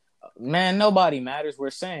saying, man, nobody matters. We're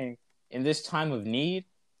saying in this time of need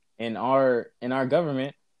in our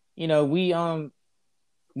government,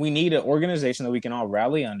 we need an organization that we can all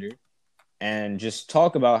rally under and just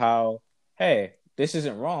talk about how, hey, this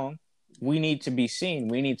isn't wrong. We need to be seen.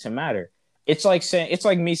 We need to matter. It's like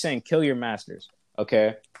me saying, kill your masters.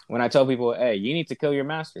 Okay. When I tell people, hey, you need to kill your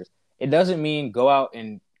masters, it doesn't mean go out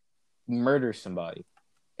and murder somebody.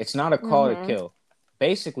 It's not a call to kill.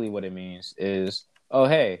 Basically what it means is, oh,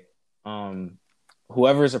 hey,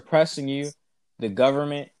 whoever is oppressing you, the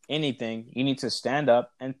government, anything, you need to stand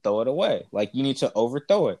up and throw it away. Like, you need to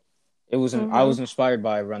overthrow it. I was inspired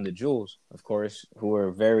by Run the Jewels, of course, who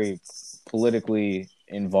are very politically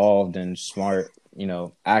involved and smart,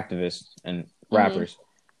 activists and rappers.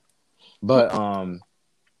 But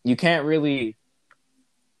you can't really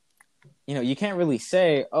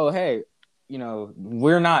say, oh, hey,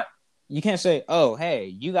 we're not. You can't say, oh, hey,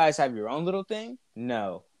 you guys have your own little thing.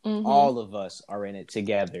 No, all of us are in it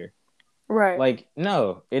together. Right. Like,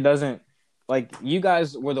 no, it doesn't. Like, you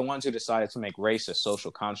guys were the ones who decided to make race a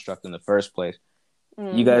social construct in the first place.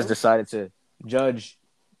 You guys decided to judge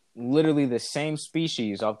literally the same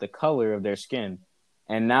species off the color of their skin.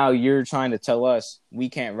 And now you're trying to tell us we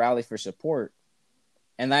can't rally for support.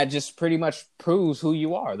 And that just pretty much proves who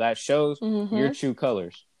you are. That shows your true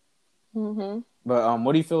colors. But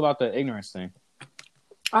what do you feel about the ignorance thing?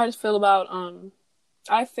 I just feel about,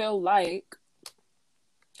 I feel like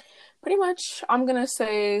pretty much I'm going to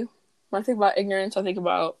say, when I think about ignorance, I think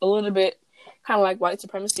about a little bit kind of like white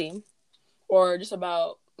supremacy or just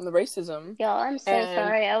about the racism. Yo, I'm so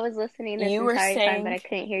sorry. I was listening this entire time, but I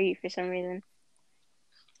couldn't hear you for some reason.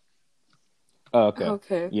 Oh,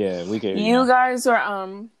 okay. Yeah, we can. You guys are,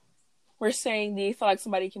 we're saying, do you feel like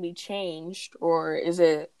somebody can be changed, or is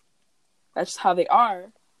it that's just how they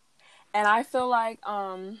are? And I feel like,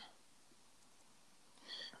 no,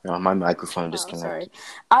 my microphone disconnected. Sorry.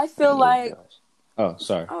 I feel like. Oh,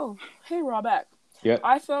 sorry. Oh, hey, Rob, back. Yeah.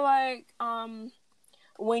 I feel like,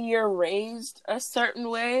 when you're raised a certain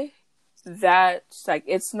way, that's like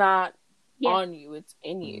it's not on you, it's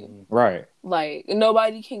in you. Right. Like,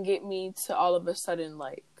 nobody can get me to all of a sudden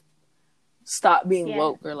like stop being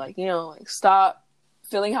woke or like, like stop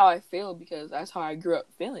feeling how I feel, because that's how I grew up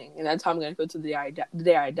feeling, and that's how I'm gonna feel to the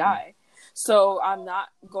day I die. So I'm not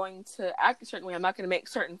going to act a certain way. I'm not going to make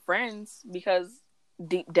certain friends because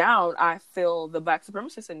deep down, I feel the black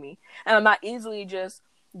supremacist in me, and I'm not easily just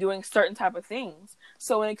doing certain type of things.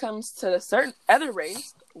 So when it comes to a certain other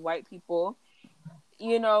race, white people,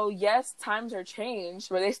 you know, yes, times are changed,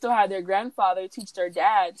 but they still had their grandfather teach their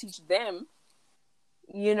dad, teach them,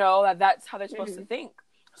 you know, that's how they're supposed to think.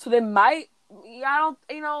 So they might, I don't,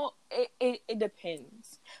 you know, it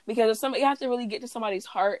depends. Because you have to really get to somebody's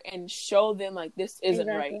heart and show them, like, this isn't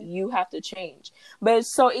right. You have to change. But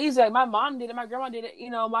it's so easy. Like, my mom did it, my grandma did it, you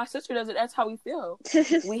know, my sister does it. That's how we feel.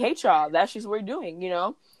 We hate y'all. That's just what we're doing, you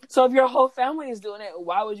know? So if your whole family is doing it,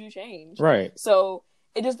 why would you change? Right. So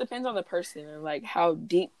it just depends on the person and, like, how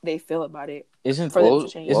deep they feel about it. Isn't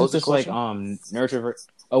this like nurture?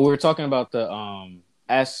 Oh, we were talking about the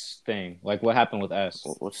S thing. Like, what happened with S?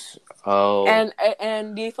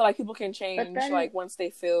 And do you feel like people can change, then, like, once they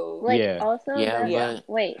feel like also but...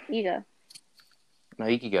 wait, you go. No,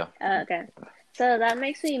 you can go. Okay. So that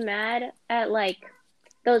makes me mad at, like,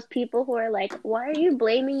 those people who are like, why are you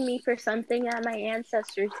blaming me for something that my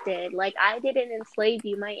ancestors did? Like, I didn't enslave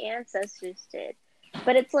you, my ancestors did.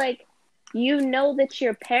 But it's like, you know that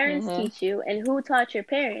your parents teach you, and who taught your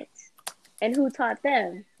parents? And who taught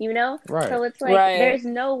them, you know? Right. So it's like, there's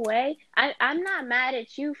no way. I'm not mad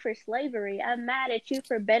at you for slavery. I'm mad at you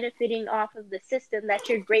for benefiting off of the system that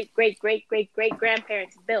your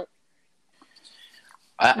great-great-great-great-great-grandparents built.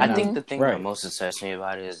 I think the thing that most upsets me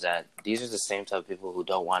about it is that these are the same type of people who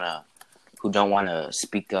don't want to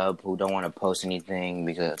speak up, who don't want to post anything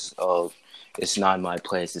because, it's not my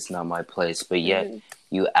place, but yet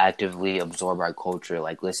you actively absorb our culture,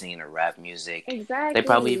 like listening to rap music. Exactly. They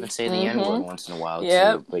probably even say the N-word once in a while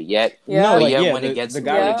too, but yet, when it gets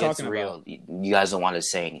real, you guys don't want to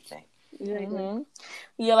say anything.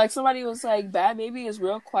 Yeah, like somebody was like, Bad Baby is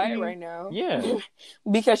real quiet right now. Yeah.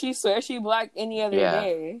 Because she swears she black any other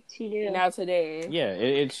day. She do. Now today.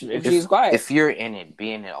 Yeah, she's quiet. If you're in it,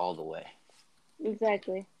 be in it all the way.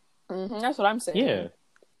 Exactly. That's what I'm saying. Yeah.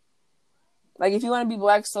 Like, if you want to be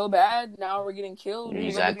black so bad, now we're getting killed.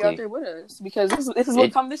 You're going to be out there with us. Because this is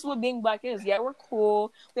what being black is. Yeah, we're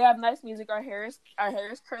cool. We have nice music. Our hair is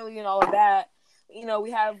curly and all of that. You know,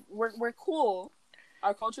 we're cool.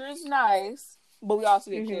 Our culture is nice, but we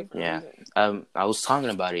also get killed for reasons. I was talking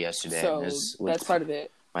about it yesterday. So that's part of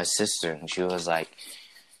it. My sister, and she was like,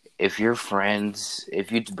 if you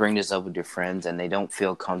bring this up with your friends and they don't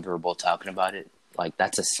feel comfortable talking about it, like,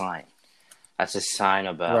 that's a sign. That's a sign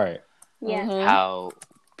about how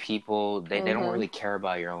people they don't really care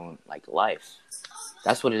about your own, like, life.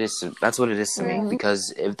 That's what it is. That's what it is to me.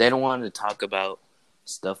 Because if they don't want to talk about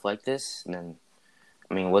stuff like this, then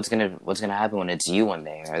I mean, what's gonna happen when it's you one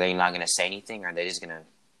day? Are they not gonna say anything? Are they just gonna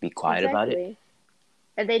be quiet about it?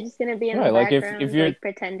 Are they just gonna be in the background, if you're like,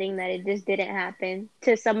 pretending that it just didn't happen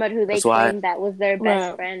to someone who they claim that was their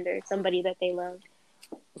best friend or somebody that they loved?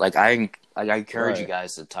 Like, I encourage you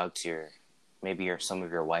guys to talk to some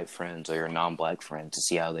of your white friends or your non-black friends to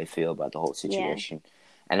see how they feel about the whole situation.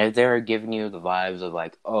 And if they're giving you the vibes of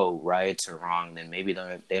like, oh, riots are wrong, then maybe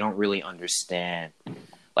they don't really understand,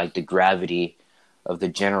 like, the gravity of the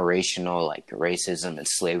generational, like, racism and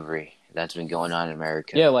slavery that's been going on in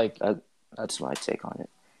America. Yeah, like, that's my take on it.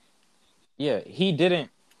 Yeah, he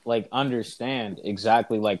didn't, like, understand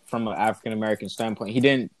exactly, like, from an African American standpoint. He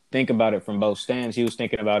didn't think about it from both stands. He was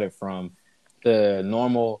thinking about it from the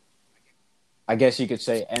normal, I guess you could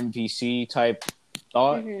say, NPC type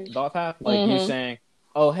thought path. Like, he's saying,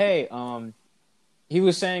 oh, hey, he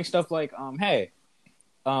was saying stuff like, hey,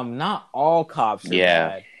 not all cops are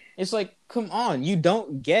bad. It's like, come on, you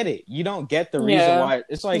don't get it. You don't get the reason why.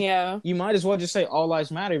 It's like, you might as well just say all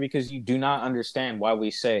lives matter because you do not understand why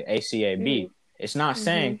we say ACAB. It's not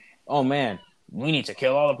saying, oh man, we need to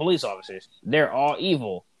kill all the police officers. They're all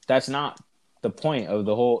evil. That's not the point of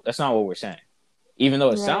the whole, that's not what we're saying. Even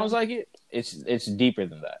though it sounds like it, it's deeper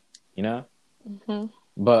than that, you know?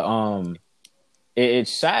 But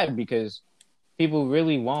it's sad because people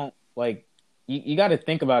really won't, like, you got to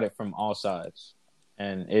think about it from all sides.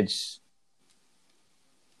 And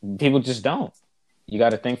people just don't. You got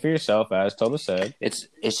to think for yourself, as Toba said. It's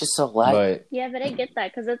just a lot. But I get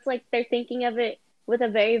that because it's like they're thinking of it with a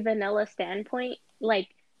very vanilla standpoint. Like,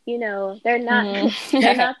 you know, they're not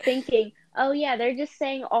they're not thinking, oh yeah, they're just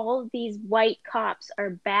saying all of these white cops are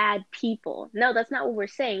bad people. No, that's not what we're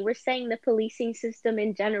saying. We're saying the policing system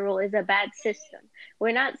in general is a bad system.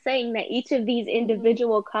 We're not saying that each of these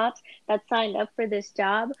individual cops that signed up for this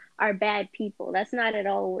job are bad people. That's not at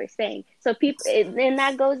all what we're saying. So and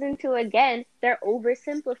that goes into, again, they're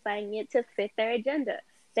oversimplifying it to fit their agenda.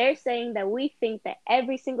 They're saying that we think that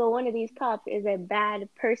every single one of these cops is a bad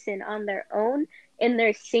person on their own in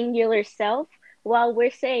their singular self, while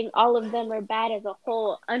we're saying all of them are bad as a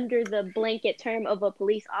whole under the blanket term of a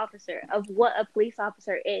police officer, of what a police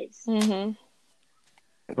officer is. Mm-hmm.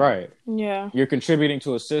 Right. Yeah. You're contributing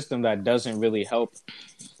to a system that doesn't really help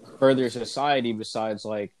further society besides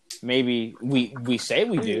like maybe we say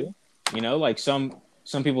we do. You know, like some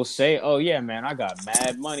people say, "Oh yeah, man, I got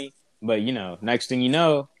mad money." But, you know, next thing you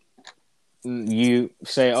know, you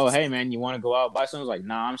say, "Oh, hey man, you want to go out buy something?" It's like,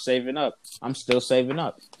 "Nah, I'm saving up. I'm still saving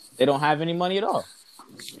up." They don't have any money at all.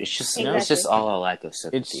 It's just Exactly. it's just all a lack of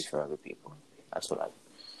sympathy for other people. That's what I.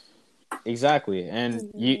 Exactly.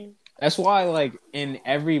 And that's why, like, in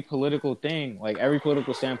every political thing, like every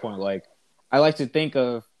political standpoint, like I like to think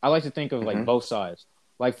of like both sides.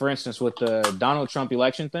 Like, for instance, with the Donald Trump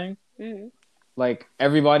election thing, like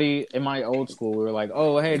everybody in my old school, we were like,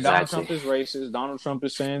 "Oh, hey, Donald Trump is racist. Donald Trump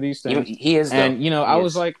is saying these things." He is, and you know, I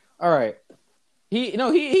was like, "All right, he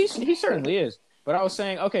certainly is." But I was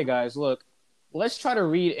saying, "Okay, guys, look, let's try to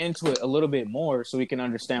read into it a little bit more so we can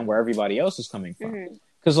understand where everybody else is coming from."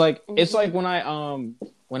 Because like it's like when I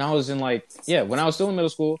was in when I was still in middle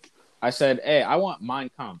school, I said, "Hey, I want Mein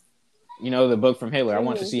Kampf, you know, the book from Hitler. I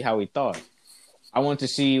want to see how he thought. I want to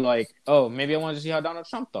see like, oh, maybe I want to see how Donald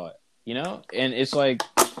Trump thought, you know." And it's like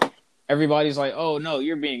everybody's like, "Oh no,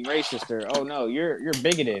 you're being racist," or "Oh no, you're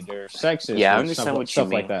bigoted or sexist." Yeah, or I understand what you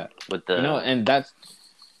mean like that with the and that's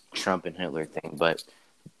Trump and Hitler thing, but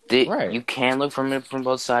you can look from it from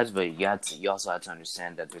both sides, but you also have to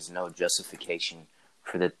understand that there's no justification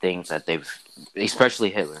for the things that especially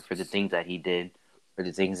Hitler, for the things that he did, for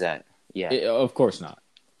the things that of course not.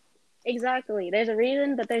 Exactly. There's a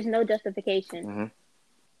reason, but there's no justification.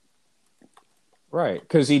 Right,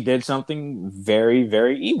 because he did something very,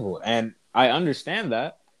 very evil, and I understand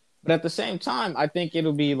that. But at the same time, I think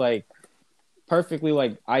it'll be like perfectly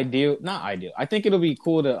like not ideal. I think it'll be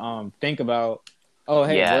cool to think about, oh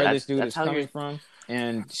hey, where this dude is coming from,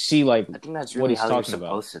 and see like I think that's what really he's how talking you're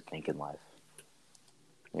about. supposed to think in life.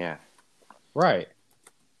 Yeah. Right.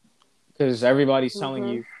 Because everybody's telling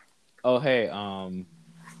you, oh hey,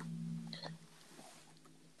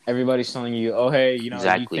 everybody's telling you, oh hey, you know,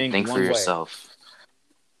 exactly. you think one for way. yourself.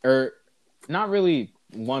 Or not really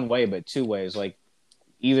one way, but two ways. Like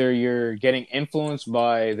either you're getting influenced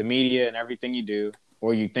by the media and everything you do,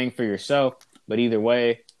 or you think for yourself. But either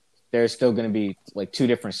way, there's still going to be like two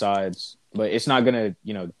different sides. But it's not going to,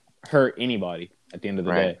 you know, hurt anybody at the end of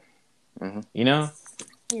the day. You know?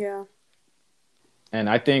 Yeah. And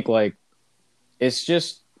I think like it's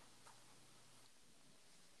just,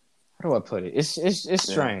 how do I put it? It's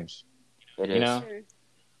strange. It is. You know?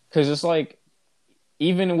 Because it's like,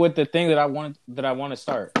 even with the thing that I want to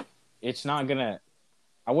start, it's not gonna.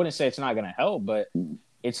 I wouldn't say it's not gonna help, but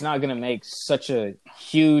it's not gonna make such a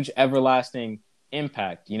huge, everlasting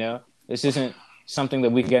impact. You know, this isn't something that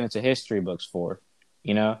we can get into history books for.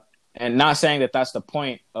 You know, and not saying that that's the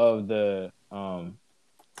point of the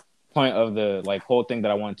like whole thing that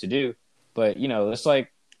I wanted to do, but you know, it's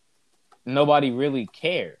like nobody really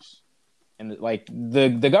cares, and like the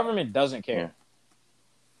government doesn't care.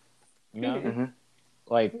 You know.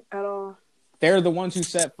 Like at all, they're the ones who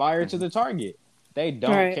set fire to the target. They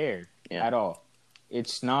don't care at all.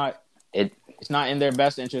 It's not in their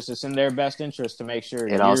best interest. It's in their best interest to make sure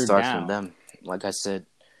it all starts from them. Like I said,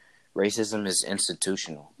 racism is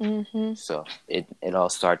institutional, so it all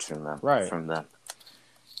starts from them. Right. From them.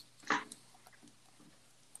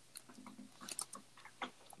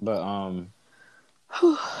 But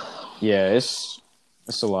yeah, it's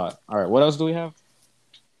a lot. All right, what else do we have?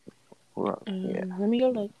 Let me go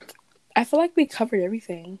look. I feel like we covered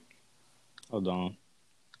everything. Hold on.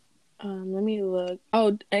 Let me look.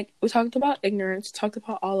 Oh, we talked about ignorance, talked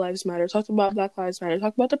about All Lives Matter, talked about Black Lives Matter,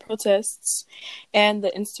 talked about the protests, and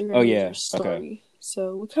the Instagram story. Okay.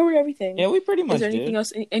 So we covered everything. Yeah, we pretty much. Is there anything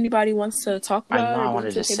else anybody wants to talk about? I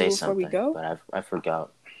wanted to say something before we go, but I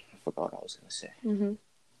forgot. I forgot what I was going to say.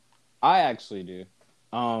 I actually do.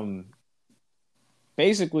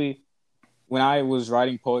 Basically, when I was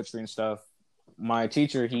writing poetry and stuff, my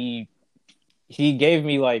teacher, he gave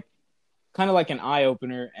me like kind of like an eye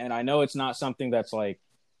opener. And I know it's not something that's like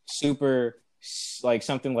super, like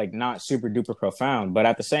something like not super duper profound, but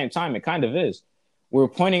at the same time, it kind of is. We're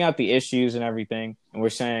pointing out the issues and everything, and we're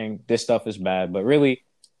saying this stuff is bad, but really,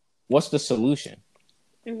 what's the solution?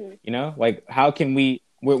 You know, like how can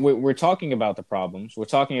we're talking about the problems. We're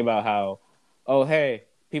talking about how, oh, hey,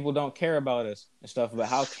 people don't care about us and stuff, but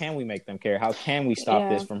how can we make them care? How can we stop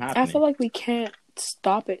this from happening? I feel like we can't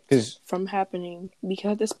stop it from happening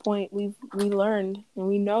because at this point we learned and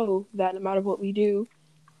we know that no matter what we do,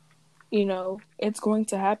 you know, it's going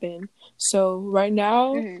to happen. So right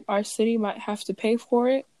now, our city might have to pay for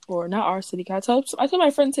it, or not our city. I told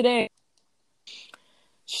my friend today.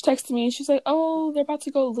 She texted me and she's like, "Oh, they're about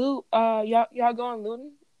to go loot. Y'all going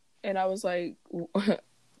looting?" And I was like,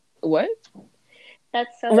 "What?"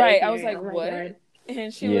 That's so right. ignorant. I was like, oh "What?" God.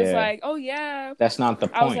 And she was like, "Oh yeah." That's not the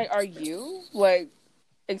point. I was like, "Are you like,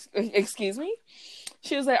 excuse me?"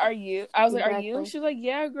 She was like, "Are you?" I was like, "Are you?" She was like,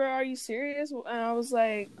 "Yeah, girl. Are you serious?" And I was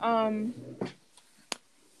like,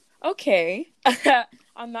 okay.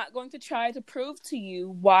 I'm not going to try to prove to you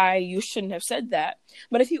why you shouldn't have said that.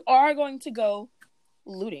 But if you are going to go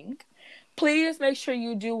looting, please make sure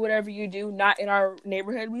you do whatever you do not in our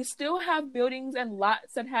neighborhood. We still have buildings and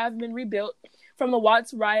lots that have been rebuilt from the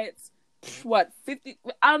Watts riots, 50,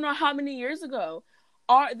 I don't know how many years ago.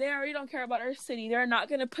 They already don't care about our city. They're not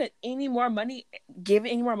going to put any more money, give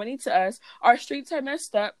any more money to us. Our streets are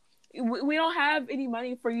messed up. We don't have any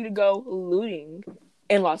money for you to go looting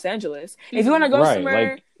in Los Angeles. If you want to go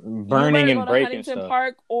somewhere, like burning and breaking Huntington stuff.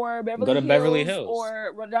 Park or Beverly Hills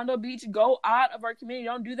or Redondo Beach. Go out of our community.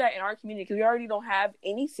 Don't do that in our community because we already don't have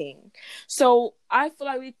anything. So I feel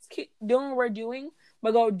like we keep doing what we're doing,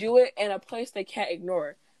 but go do it in a place they can't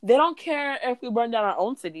ignore. They don't care if we burn down our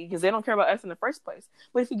own city because they don't care about us in the first place.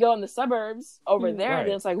 But if we go in the suburbs over there,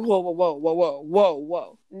 then it's like,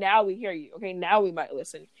 whoa. Now we hear you. Okay, now we might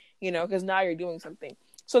listen, because now you're doing something.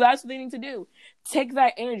 So that's what they need to do. Take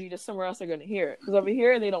that energy to somewhere else they're going to hear it. Because over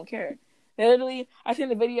here, they don't care. They literally, I seen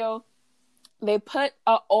the video, they put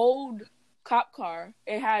an old cop car.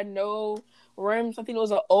 It had no rims. I think it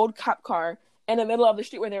was an old cop car in the middle of the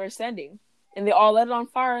street where they were standing. And they all let it on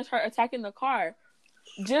fire and start attacking the car.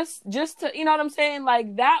 Just to, you know what I'm saying?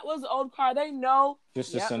 Like, that was an old car. They know.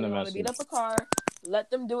 Just to send a message. Beat up a car. Let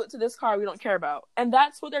them do it to this car we don't care about. And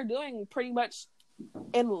that's what they're doing pretty much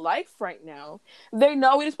in life right now. They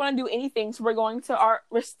know we just want to do anything, so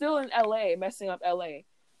we're still in LA, messing up LA.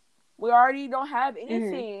 We already don't have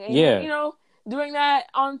anything. Mm-hmm. And, doing that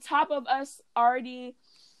on top of us already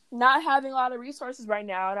not having a lot of resources right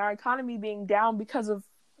now and our economy being down because of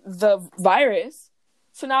the virus.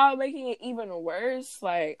 So now making it even worse.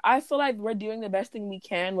 Like, I feel like we're doing the best thing we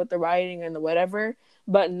can with the rioting and the whatever,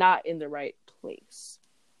 but not in the right place.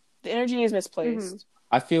 The energy is misplaced.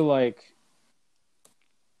 Mm-hmm. I feel like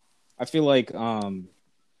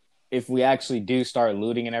if we actually do start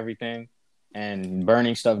looting and everything and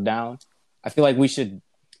burning stuff down, I feel like we should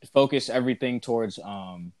focus everything towards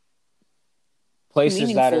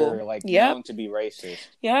places that are like known to be racist.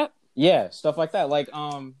 Yep. Yeah, stuff like that. Like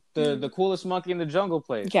the coolest monkey in the jungle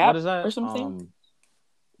place. Gap what is that? Or something?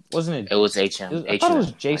 Wasn't it? It was H&M. I thought it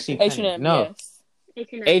was JC. H&M. No.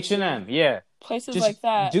 Yes. H&M. Yeah. Places just like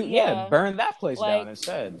that. Burn that place down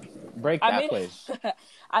instead. Break that place.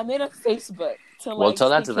 I made a Facebook to Well, tell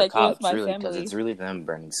that to the cops, really, because it's really them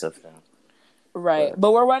burning stuff down. Right,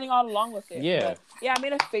 but we're running all along with it. Yeah. I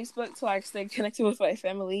made a Facebook to stay connected with my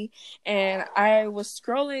family, and I was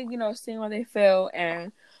scrolling, seeing where they fell,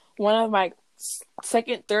 and one of my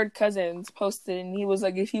second, third cousins posted, and he was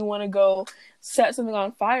like, if you want to go set something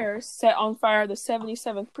on fire, set on fire the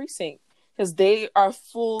 77th precinct. Because they are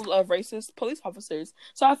full of racist police officers.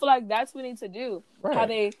 So I feel like that's what we need to do. Right. How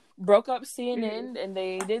they broke up CNN and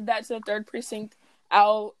they did that to the 3rd precinct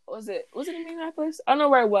out. Was it in Minneapolis? I don't know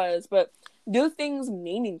where it was, but do things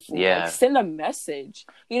meaningful. Yeah. Like, send a message.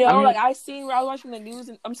 I seen where I was watching the news.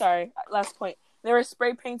 And I'm sorry, last point. They were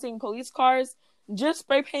spray painting police cars. Just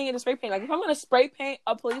spray painting it to spray paint. Like, if I'm going to spray paint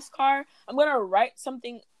a police car, I'm going to write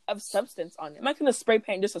something of substance on it. I'm not going to spray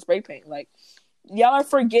paint just a spray paint. Like, y'all are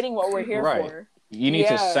forgetting what we're here for. You need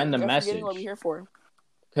to send a message. Forgetting what we're here for.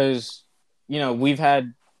 Because, we've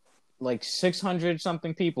had like 600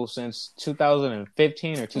 something people since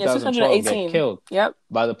 2015 or 2012 get killed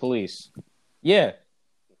by the police. Yeah.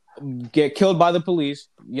 Get killed by the police.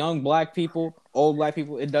 Young black people, old black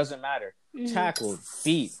people, it doesn't matter. Tackled,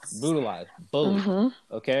 beat, brutalized, bullied.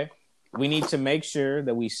 Mm-hmm. Okay? We need to make sure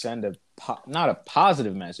that we send not a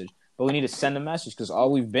positive message, but we need to send a message because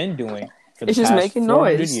all we've been doing for the past making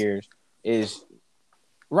 400 noise. Years is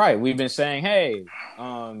we've been saying, hey,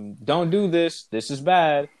 don't do this is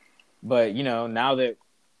bad, but now that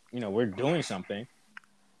we're doing something,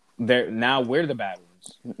 now we're the bad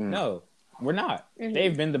ones. No, we're not.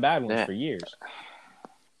 They've been the bad ones for years,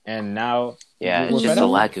 and now it's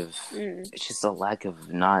just a lack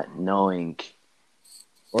of not knowing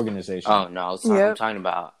organization. Oh no, I'm talking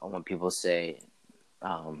about when people say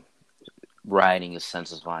rioting is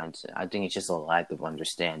senseless violence. I think it's just a lack of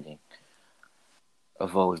understanding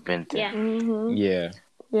of what we've been through. Yeah. Mm-hmm.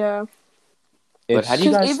 Yeah. But how do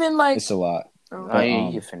you guys? Even like it's a lot.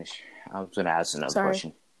 You finish. I was going to ask another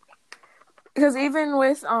question. Because even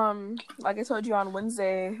with like I told you on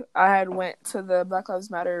Wednesday, I had went to the Black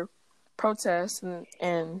Lives Matter protest,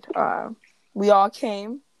 and we all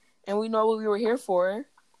came, and we know what we were here for,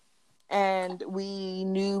 and we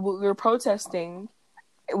knew what we were protesting.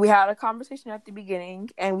 We had a conversation at the beginning,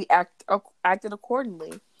 and we acted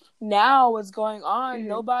accordingly. Now, what's going on?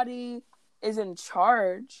 Nobody is in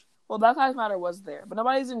charge. Well, Black Lives Matter was there, but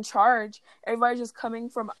nobody's in charge. Everybody's just coming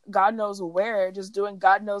from God knows where, just doing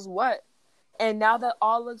God knows what. And now that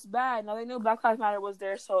all looks bad. Now they knew Black Lives Matter was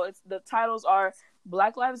there, so it's the titles are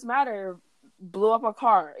Black Lives Matter blew up a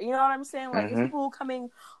car. You know what I'm saying? Like, it's people coming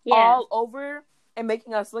all over and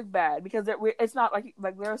making us look bad because it's not like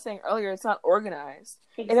we were saying earlier. It's not organized.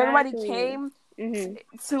 Exactly. If everybody came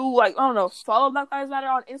to, like, I don't know, follow Black Lives Matter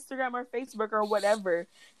on Instagram or Facebook or whatever,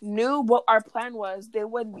 knew what our plan was, they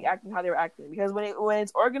wouldn't be acting how they were acting. Because when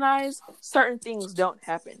it's organized, certain things don't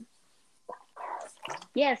happen.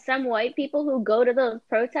 Yeah, some white people who go to those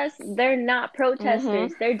protests, they're not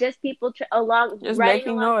protesters. They're just people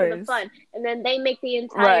riding along for the fun. And then they make the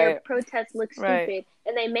entire protest look stupid.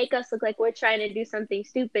 And they make us look like we're trying to do something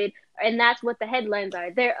stupid. And that's what the headlines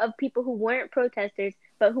are. They're of people who weren't protesters,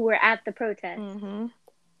 but who were at the protest.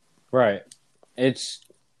 Right. It's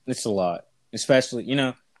a lot. Especially,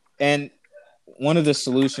 and one of the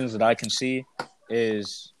solutions that I can see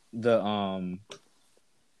is the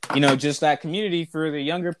just that community for the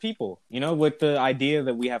younger people, with the idea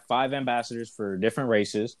that we have 5 ambassadors for different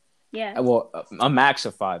races. Yeah. Well, a max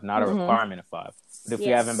of 5, not a requirement of 5. But if we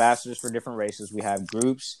have ambassadors for different races, we have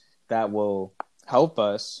groups that will help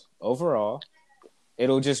us overall.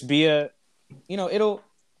 It'll just be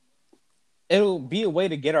it'll be a way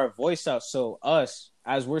to get our voice out. So us,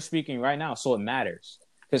 as we're speaking right now, so it matters.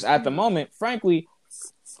 Because at the moment, frankly,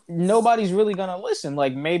 nobody's really gonna listen.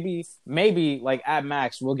 Like maybe like at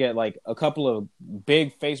max we'll get like a couple of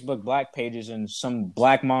big Facebook Black pages and some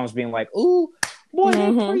Black moms being like, "Ooh, boy,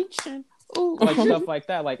 they preaching," ooh, like stuff like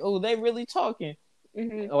that. Like, "Oh, they really talking,"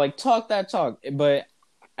 like talk that talk. But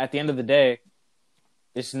at the end of the day,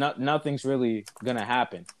 it's nothing's really gonna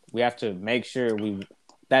happen. We have to make sure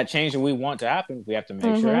that change that we want to happen. We have to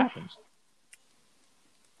make sure it happens.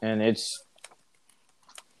 And it's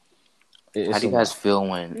how do you guys feel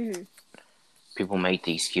when people make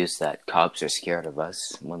the excuse that cops are scared of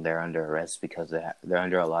us when they're under arrest because they're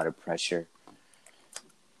under a lot of pressure?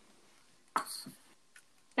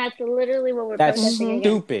 That's literally what we're protesting against.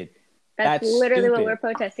 Stupid. That's literally what we're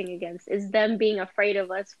protesting against, is them being afraid of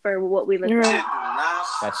us for what we look like.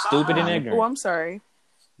 That's stupid and ignorant. Oh, I'm sorry.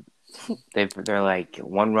 They're like,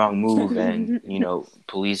 one wrong move and,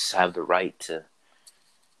 police have the right to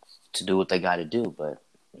do what they got to do, but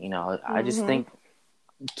I just think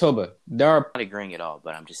Toba, there are. I'm not agreeing at all,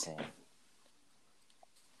 but I'm just saying.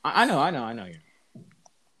 I know you.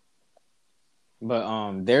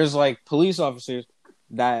 But there's like police officers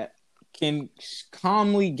that can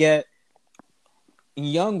calmly get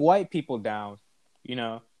young white people down.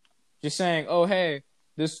 Just saying, "Oh, hey,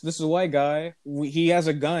 this is a white guy. He has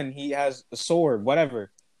a gun. He has a sword.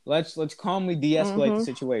 Whatever. Let's calmly de-escalate the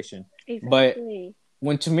situation." Exactly. But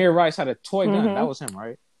when Tamir Rice had a toy gun, that was him,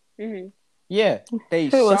 right? Yeah, they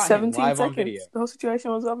shot him live on video. The whole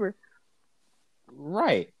situation was over.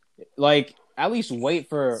 Right. Like, at least wait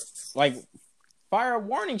for, fire a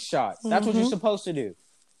warning shot. That's what you're supposed to do.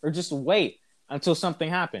 Or just wait until something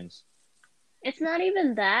happens. It's not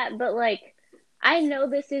even that, but, I know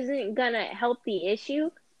this isn't gonna help the issue,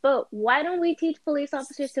 but why don't we teach police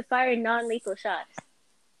officers to fire non-lethal shots?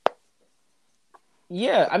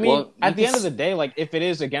 Yeah, I mean, at the end of the day, if it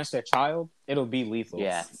is against a child, it'll be lethal.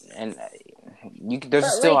 Yeah, and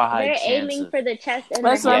there's still a high chance. They're aiming for the chest and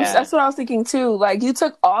that's what I was thinking too. Like, you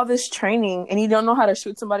took all this training and you don't know how to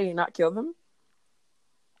shoot somebody and not kill them.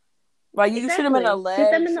 Like, you shoot them in the leg, shoot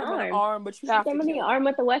them in the arm, but you have to shoot them in the arm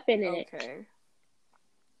with a weapon in it. Okay.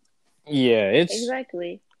 Yeah, it's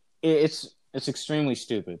exactly. It's extremely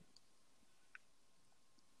stupid.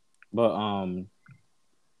 But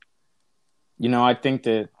I think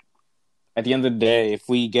that at the end of the day, if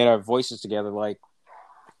we get our voices together,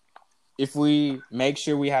 if we make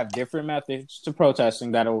sure we have different methods to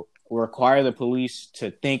protesting that'll require the police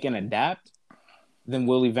to think and adapt, then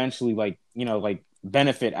we'll eventually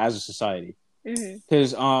benefit as a society.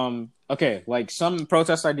 Because some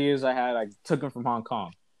protest ideas I took them from Hong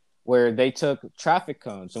Kong, where they took traffic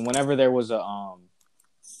cones, and whenever there was a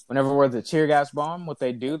tear gas bomb, what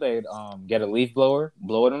they do, they'd get a leaf blower,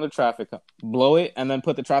 blow it on the traffic, blow it, and then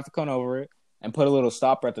put the traffic cone over it, and put a little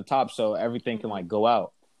stopper at the top so everything can go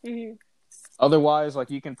out. Otherwise,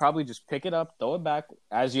 you can probably just pick it up, throw it back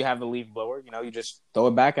as you have the leaf blower. You just throw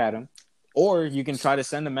it back at them, or you can try to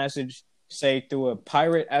send a message say through a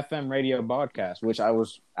pirate FM radio broadcast, which I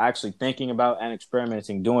was actually thinking about and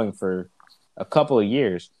experimenting doing for a couple of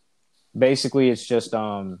years. Basically, it's just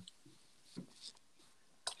how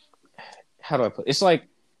do I put it? It's like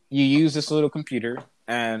you use this little computer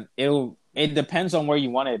and it depends on where you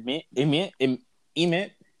want to emit,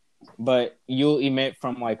 but you'll emit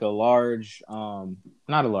from like a large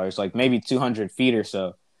not a large, like maybe 200 feet or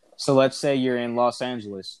so. So let's say you're in Los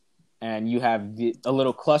Angeles and you have a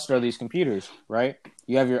little cluster of these computers, right?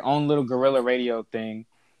 You have your own little guerrilla radio thing.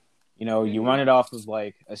 You know, you run it off of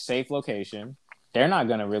like a safe location. They're not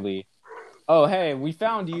going to really, oh, hey, we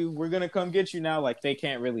found you. We're going to come get you now. Like they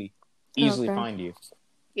can't really easily find you.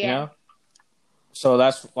 Yeah. You know? So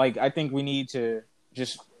that's like, I think we need to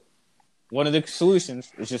just, one of the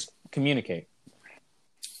solutions is just communicate.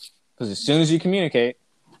 Because as soon as you communicate,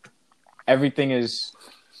 everything is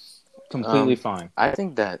completely fine. I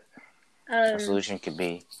think that a solution could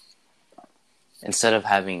be, instead of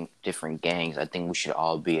having different gangs, I think we should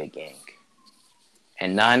all be a gang.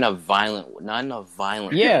 And not in a violent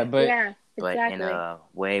yeah, way, but exactly. in a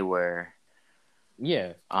way where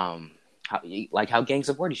how gangs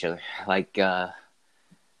support each other. Like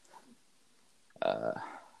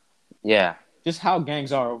just how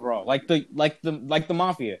gangs are overall. Like the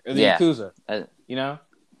mafia or the Yakuza. You know?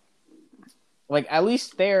 Like at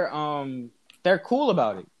least they're cool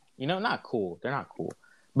about it. You know, not cool. They're not cool.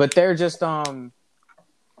 But they're just you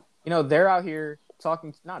know, they're out here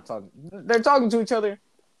they're talking to each other,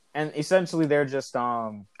 and essentially they're just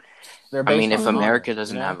they're based if on America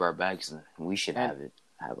doesn't have our backs, then we should have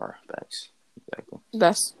our backs. Exactly.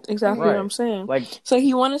 That's exactly what I'm saying. Like, so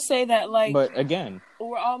you want to say that, like, but again,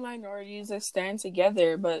 we're all minorities that stand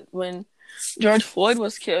together. But when George Floyd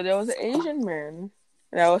was killed, there was an Asian man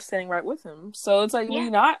that was standing right with him. So it's like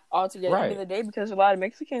we're not all together at the end of the day, because there's a lot of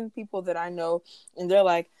Mexican people that I know, and they're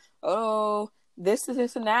like, oh, this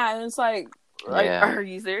and that, and it's like, are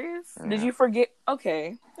you serious? Yeah. Did you forget?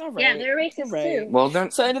 Okay, all right. Yeah, they're racist too. Well, so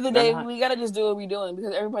at the end of the day, we gotta just do what we're doing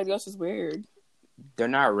because everybody else is weird. They're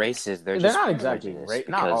not racist. They're not exactly racist.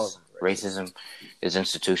 Not all of them racism is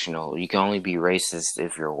institutional. You can only be racist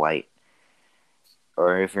if you're white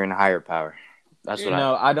or if you're in a higher power. That's what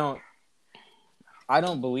I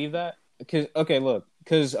don't believe that. Because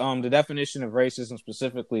the definition of racism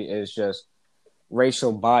specifically is just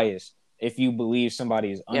racial bias. If you believe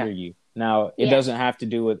somebody is under you. Now, it doesn't have to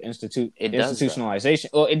do with institutionalization.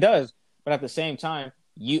 Well, it does, but at the same time,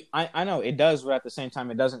 I know it does, but at the same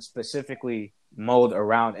time, it doesn't specifically mold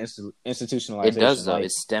around institutionalization. It does, though.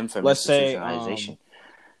 It stems from institutionalization.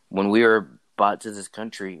 When we were brought to this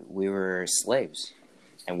country, we were slaves,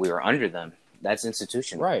 and we were under them. That's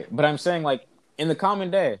institutional. Right, but I'm saying, like, in the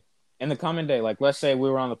common day, like, let's say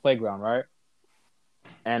we were on the playground, right?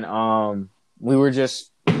 And we were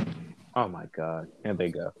just, oh my God, here they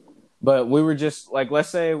go. But we were just, like, let's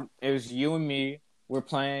say it was you and me, we're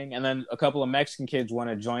playing, and then a couple of Mexican kids want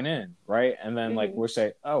to join in, right? And then, like, we're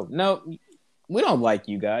saying, oh, no, we don't like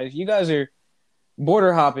you guys. You guys are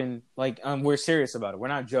border hopping. Like, we're serious about it. We're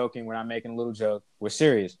not joking. We're not making a little joke. We're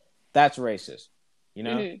serious. That's racist, you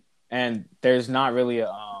know? Mm-hmm. And there's not really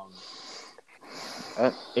a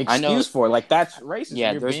excuse for it. Like, that's racist.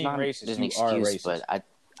 Yeah, You're there's being not racist. an excuse, but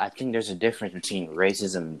I think there's a difference between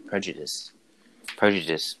racism and prejudice.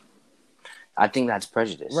 I think that's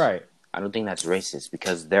prejudice. Right. I don't think that's racist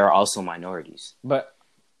because they're also minorities. But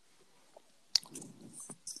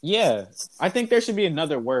yeah, I think there should be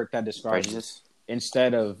another word that describes prejudice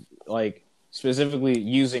instead of like specifically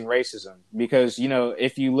using racism, because you know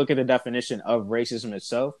if you look at the definition of racism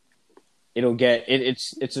itself, it'll get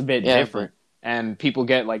it's a bit different, and people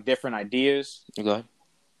get like different ideas. You go ahead.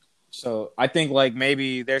 So I think like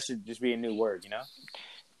maybe there should just be a new word, you know,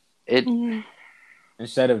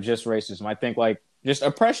 instead of just racism. I think like just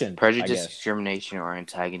oppression, prejudice, discrimination, or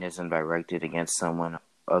antagonism directed against someone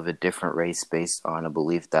of a different race based on a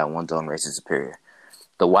belief that one's own race is superior.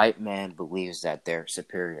 The white man believes that they're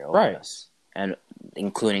superior over us, and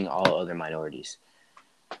including all other minorities.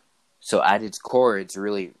 So at its core, it's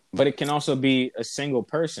really... But it can also be a single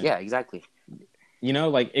person. Yeah, exactly. You know,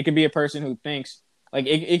 like it could be a person who thinks... Like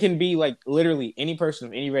it can be like literally any person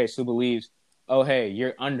of any race who believes, oh, hey,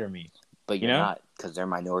 you're under me. But you're not, because they're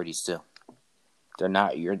minorities too. They're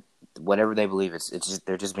not. Whatever they believe, it's just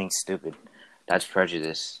they're just being stupid. That's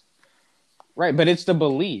prejudice. Right, but it's the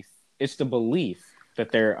belief. It's the belief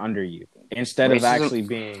that they're under you instead of actually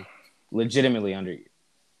being legitimately under you.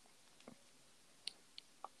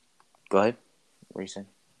 Go ahead. What are you saying?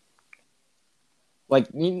 Like,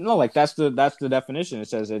 you know, like that's the definition. It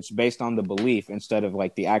says it's based on the belief instead of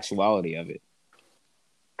like the actuality of it.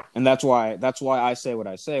 And that's why I say what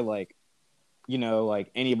I say. Like,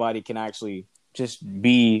 like anybody can actually just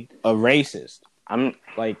be a racist.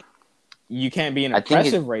 Like, you can't be an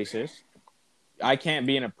oppressive racist. I can't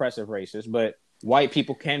be an oppressive racist, but white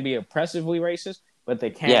people can be oppressively racist, but they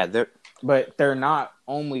can't. Yeah, they're not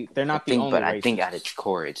the only. But I think at its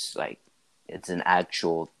core, it's like it's an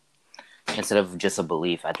actual, instead of just a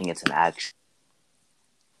belief. I think it's an action.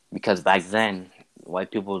 Because back then,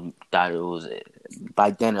 white people thought it was.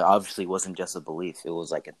 Back then, it obviously wasn't just a belief. It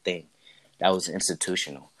was like a thing that was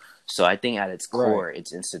institutional. So I think at its core,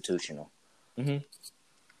 it's institutional. Mm-hmm.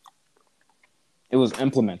 It was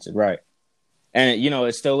implemented, right? And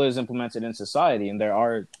it still is implemented in society, and there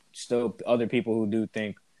are still other people who do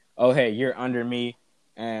think, "Oh, hey, you're under me,"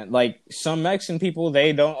 and like some Mexican people,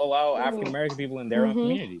 they don't allow African American people in their own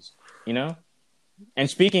communities. And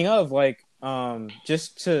speaking of, like,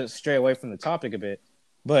 just to stray away from the topic a bit,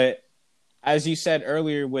 but as you said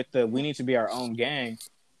earlier, with we need to be our own gang.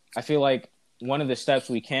 I feel like one of the steps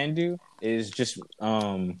we can do is just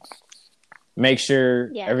make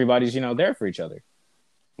sure everybody's there for each other.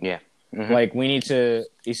 Yeah. Mm-hmm. Like, we need to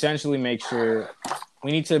essentially make sure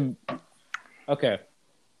okay.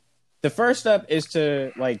 The first step is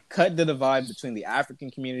to like cut the divide between the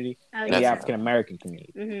African community and the African American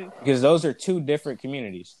community, because those are two different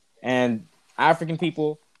communities, and African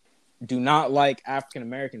people do not like African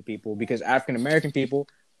American people because African American people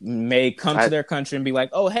may come to their country and be like,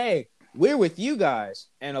 "Oh, hey, we're with you guys,"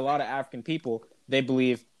 and a lot of African people, they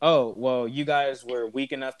believe, "Oh, well, you guys were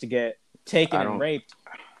weak enough to get taken and raped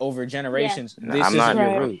over generations. Yeah. This isn't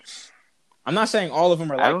your roots." I'm not saying all of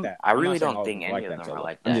them are like that. I really don't think any of them are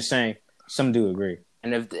like that. I'm just saying some do agree.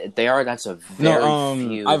 And if they are, that's a very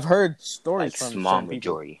few. I've heard stories from small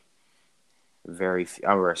majority. Very few,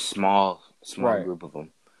 or a small group of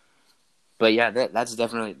them. But yeah, that's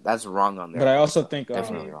definitely wrong on there. But I also think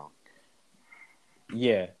definitely wrong.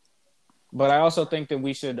 Yeah, but I also think that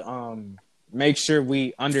we should make sure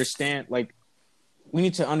we understand. Like, we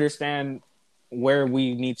need to understand where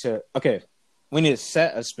we need to. Okay, we need to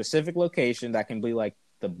set a specific location that can be like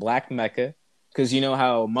the Black Mecca, because you know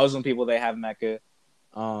how Muslim people, they have Mecca.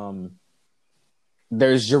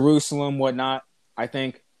 There's Jerusalem, whatnot. I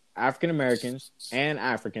think African Americans and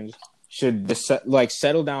Africans should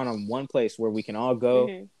settle down on one place where we can all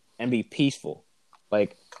go and be peaceful.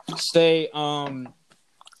 Like, say,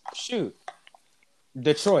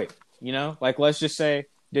 Detroit. Like, let's just say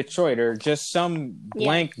Detroit, or just some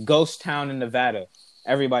blank ghost town in Nevada.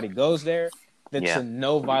 Everybody goes there. That's a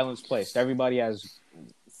no violence place. Everybody has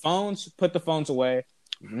phones. Put the phones away.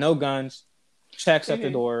 No guns. Checks at the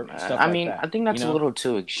door. Stuff I mean, I think that's a little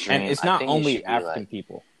too extreme. And it's not only African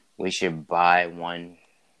people. We should buy one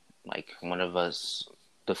of us,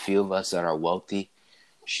 the few of us that are wealthy,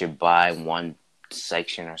 should buy one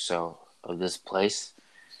section or so of this place,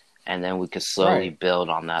 and then we could slowly build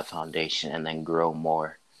on that foundation and then grow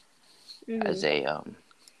more as a.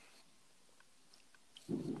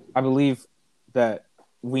 I believe that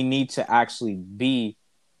we need to actually be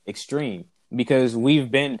extreme, because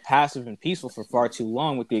we've been passive and peaceful for far too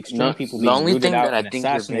long, with the extreme people being rooted out and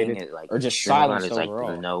assassinated, or just silenced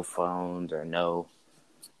overall. Like no phones or no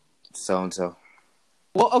so-and-so.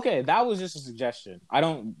 Well, okay, that was just a suggestion. I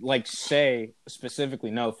don't say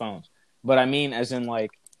specifically no phones, but I mean as in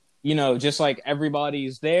just like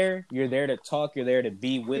everybody's there, you're there to talk, you're there to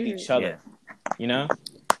be with each other.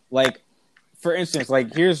 Like, for instance,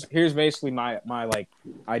 here's basically my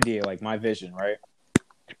idea, my vision, right?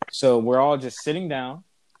 So we're all just sitting down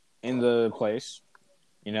in the place,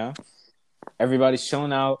 everybody's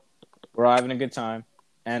chilling out, we're all having a good time,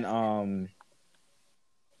 and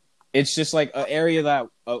it's just like an area that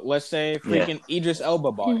let's say freaking Idris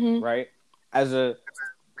Elba bought it, right? As a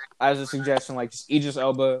suggestion, just Idris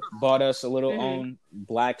Elba bought us a little own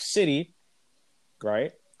black city,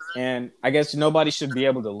 right? And I guess nobody should be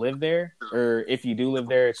able to live there, or if you do live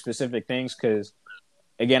there, it's specific things, because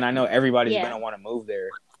again, I know everybody's gonna want to move there,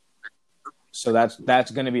 so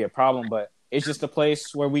that's gonna be a problem. But it's just a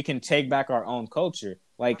place where we can take back our own culture.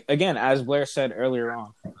 Like, again, as Blair said earlier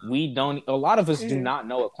on, a lot of us do not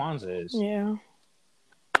know what Kwanzaa is. Yeah.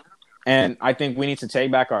 And I think we need to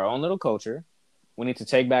take back our own little culture. We need to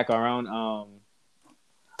take back our own,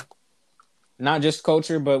 not just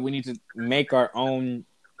culture, but we need to make our own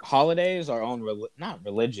holidays, our own, not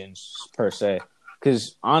religions per se.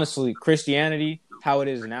 Because honestly, Christianity, how it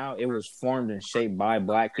is now, it was formed and shaped by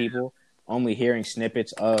Black people, only hearing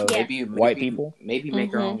snippets of white people. Maybe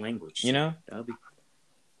make our own language. That'll be...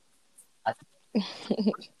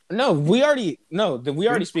 No, we already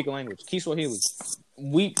speak a language, Kiswahili.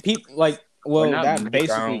 That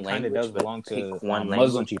basically kind of does belong to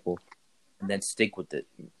Muslim people, and then stick with it.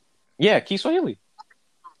 Yeah, Kiswahili.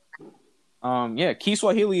 Yeah,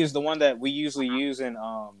 Kiswahili is the one that we usually use in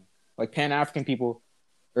like Pan African people,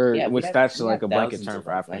 or which that's like a blanket term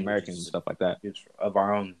for African Americans and stuff like that. Of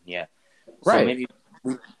our own, yeah. Right. So maybe.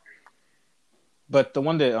 But the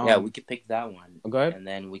one that we could pick that one. Go ahead. And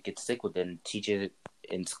then we could stick with it and teach it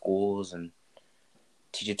in schools and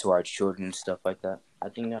teach it to our children and stuff like that. I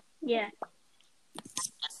think that. Yeah.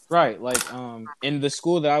 Right, like in the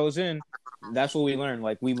school that I was in, that's what we learned.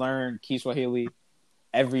 Like we learned Kiswahili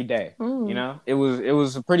every day. You know, it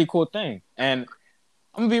was a pretty cool thing. And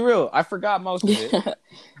I'm gonna be real, I forgot most of it,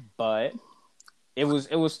 but it was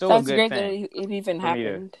still That's a good great thing. that it even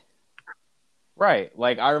happened. Right,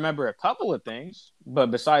 like I remember a couple of things,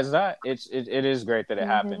 but besides that, it is great that it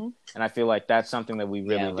happened, and I feel like that's something that we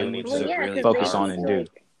really do need to focus on and do.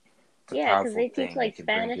 Yeah, because they teach like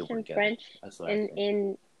Spanish and French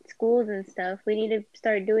in schools and stuff. We need to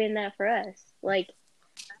start doing that for us. Like,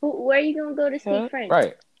 where are you gonna go to speak French?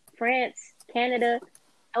 Right. France, Canada.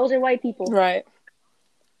 Those are white people. Right.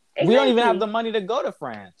 Exactly. We don't even have the money to go to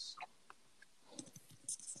France.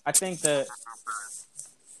 I think that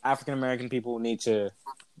African American people need to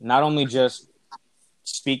not only just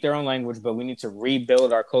speak their own language, but we need to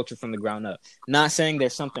rebuild our culture from the ground up. Not saying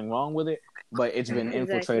there's something wrong with it, but it's been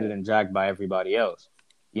infiltrated and dragged by everybody else.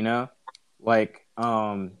 You know, like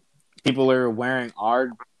people are wearing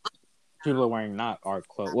not our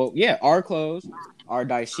clothes. Well, yeah, our clothes, our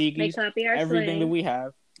dashikis, everything that we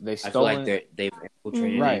have. They stolen. I feel like they've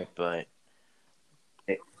infiltrated it, but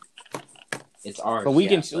it's ours.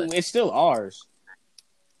 But it's still ours.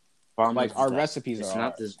 Like our recipes are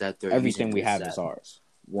ours. It's not that everything we have is ours.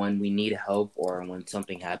 When we need help or when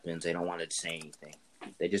something happens, they don't want to say anything.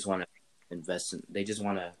 They just want to invest in. They just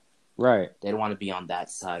want to. Right. They don't want to be on that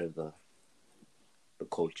side of the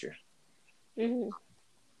culture. Mm-hmm.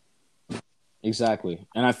 Exactly,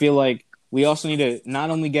 and I feel like we also need to not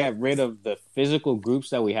only get rid of the physical groups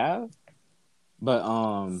that we have,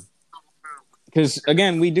 but because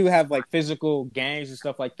again, we do have like physical gangs and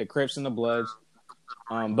stuff like the Crips and the Bloods.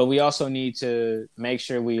 But we also need to make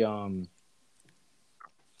sure we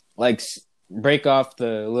like break off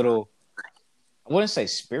the little, I wouldn't say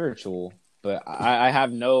spiritual, but I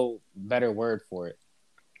have no better word for it.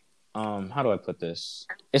 How do I put this?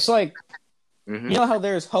 It's like, you know how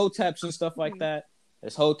there's hoteps and stuff like that?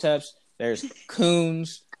 There's hoteps, there's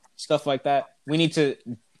coons, stuff like that. We need to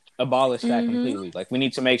abolish that completely. Like we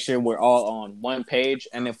need to make sure we're all on one page,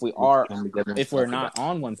 and if we're not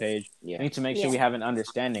on one page, we need to make sure we have an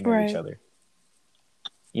understanding of each other.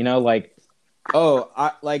 You know, like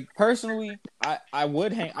I personally I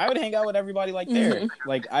would hang out with everybody like there.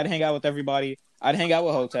 Like I'd hang out with everybody. I'd hang out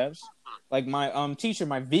with hoteps. Like my teacher,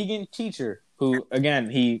 my vegan teacher, who again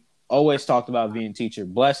he always talked about vegan teacher.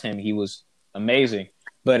 Bless him, he was amazing.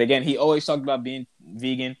 But again, he always talked about being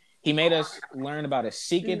vegan. He made us learn about a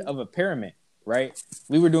secant of a pyramid, right?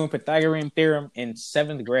 We were doing Pythagorean theorem in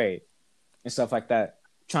 7th grade and stuff like that,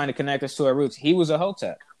 trying to connect us to our roots. He was a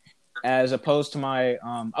hotep, as opposed to my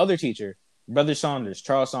other teacher, Brother Saunders,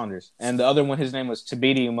 Charles Saunders. And the other one, his name was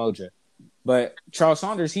Tabidi Umoja. But Charles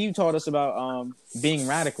Saunders, he taught us about being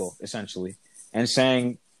radical, essentially, and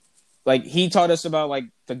saying, like, he taught us about, like,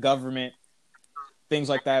 the government, things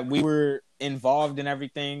like that. We were involved in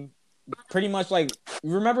everything. Pretty much like,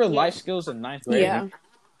 remember life skills in 9th grade? Yeah.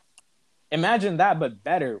 Imagine that, but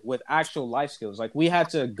better with actual life skills. Like we had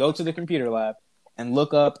to go to the computer lab and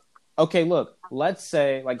look up, okay, look, let's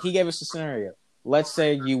say, like he gave us a scenario. Let's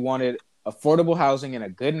say you wanted affordable housing in a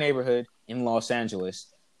good neighborhood in Los Angeles.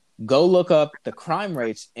 Go look up the crime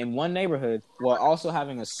rates in one neighborhood while also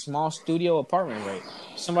having a small studio apartment rate.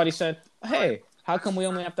 Somebody said, hey, how come we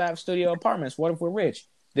only have to have studio apartments? What if we're rich?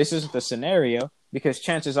 This isn't the scenario. Because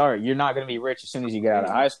chances are you're not going to be rich as soon as you get out of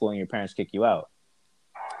high school and your parents kick you out.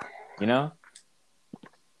 You know?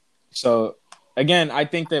 So, again, I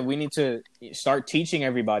think that we need to start teaching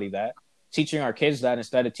everybody that. Teaching our kids that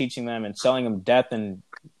instead of teaching them and selling them death and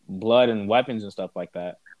blood and weapons and stuff like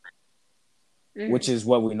that. Which is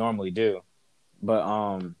what we normally do.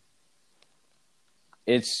 But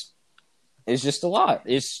it's just a lot.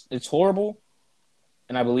 It's horrible.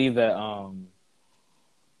 And I believe that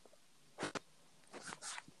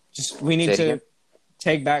we need to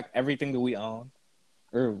take back everything that we own.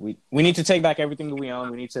 Or we need to take back everything that we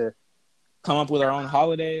own. We need to come up with our own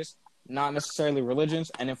holidays, not necessarily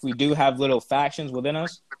religions. And if we do have little factions within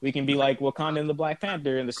us, we can be like Wakanda and the Black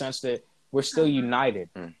Panther in the sense that we're still united.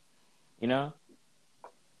 You know?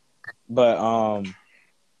 But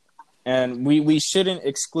and we shouldn't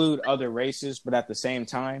exclude other races, but at the same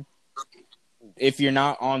time, if you're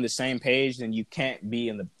not on the same page, then you can't be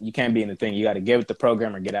in the thing. You got to get with the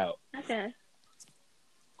program or get out. Okay.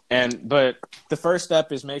 But the first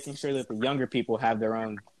step is making sure that the younger people have their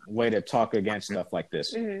own way to talk against stuff like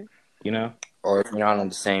this. Mm-hmm. You know, or if you're not on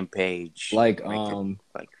the same page, like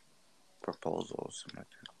proposals, something like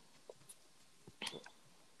that.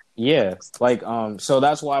 Yeah, like so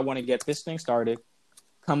that's why I want to get this thing started.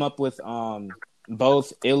 Come up with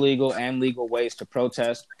both illegal and legal ways to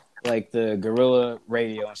protest, like the guerrilla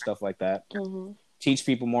radio and stuff like that. Mm-hmm. Teach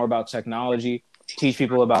people more about technology. Teach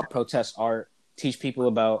people about protest art. Teach people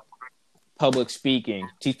about public speaking.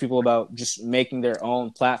 Teach people about just making their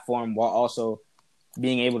own platform while also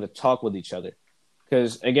being able to talk with each other.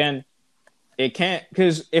 Because again,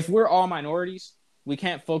 because if we're all minorities, we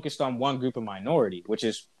can't focus on one group of minority, which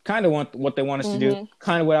is kind of what they want us to do,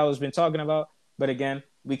 kind of what I was been talking about. But again,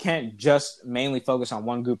 we can't just mainly focus on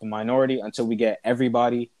one group of minority until we get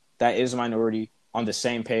everybody that is a minority on the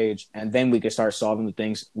same page, and then we can start solving the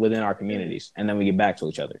things within our communities, and then we get back to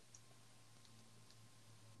each other.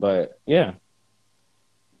 But yeah,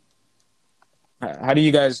 how do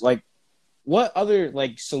you guys what other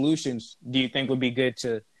solutions do you think would be good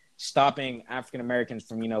to stopping African Americans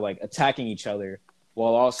from attacking each other,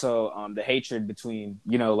 while also the hatred between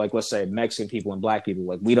let's say Mexican people and Black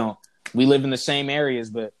people? We live in the same areas,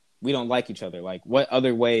 but we don't like each other. What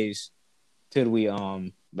other ways could we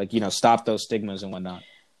stop those stigmas and whatnot?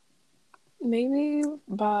 Maybe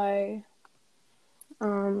by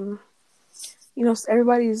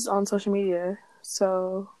everybody's on social media,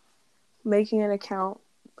 so making an account,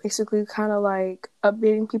 basically kind of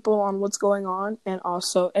updating people on what's going on and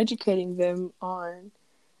also educating them on,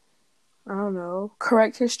 I don't know,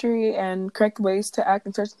 correct history and correct ways to act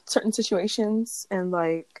in certain situations, and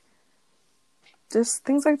just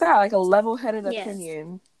things like that, a level-headed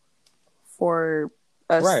opinion for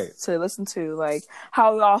us to listen to,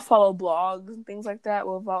 how we all follow blogs and things like that.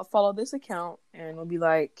 We'll follow this account and we'll be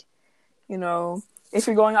if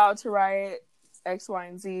you're going out to riot X, Y,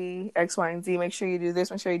 and Z, make sure you do this,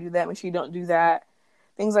 make sure you do that, make sure you don't do that,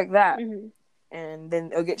 things like that. Mm-hmm. And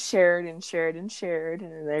then it'll get shared and shared and shared,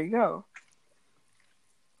 and then there you go.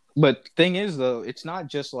 But the thing is, though, it's not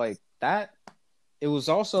just like that. It was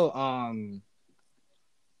also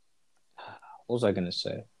what was I gonna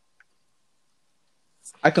say?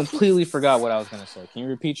 I completely forgot what I was gonna say. Can you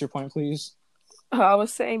repeat your point, please? I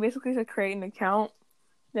was saying basically to create an account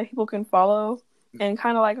that people can follow, and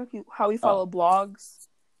kind of how we follow blogs,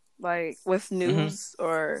 with news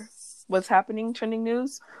or what's happening, trending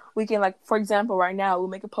news. We can for example, right now we'll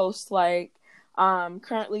make a post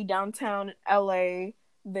currently downtown LA,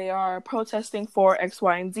 they are protesting for X,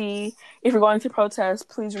 Y, and Z. If you're going to protest,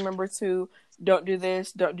 please remember to don't do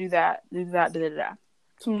this, don't do that, do that,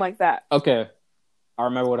 something like that. Okay, I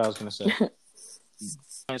remember what I was gonna say.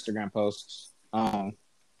 Instagram posts, on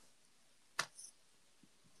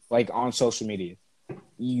social media.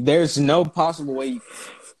 There's no possible way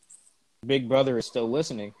Big Brother is still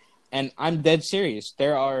listening, and I'm dead serious.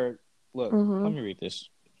 There are let me read this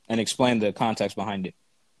and explain the context behind it.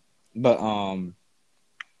 But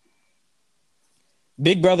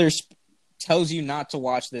Big Brother tells you not to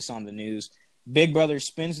watch this on the news. Big Brother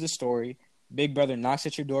spins the story. Big Brother knocks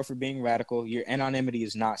at your door for being radical. Your anonymity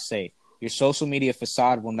is not safe. Your social media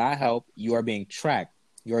facade will not help. You are being tracked.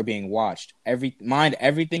 You are being watched. Mind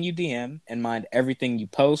everything you DM and mind everything you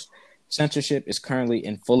post. Censorship is currently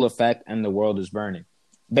in full effect and the world is burning.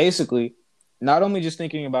 Basically, not only just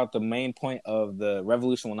thinking about the main point of the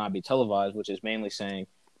revolution will not be televised, which is mainly saying,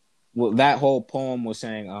 well, that whole poem was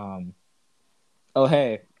saying,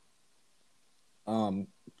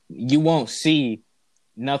 you won't see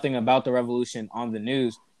nothing about the revolution on the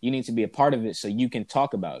news. You need to be a part of it so you can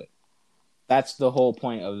talk about it. That's the whole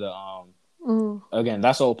point of the again,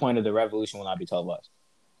 that's the whole point of the revolution will not be televised.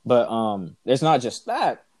 But there's not just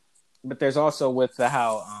that, but there's also with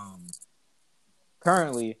how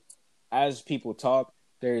currently, as people talk,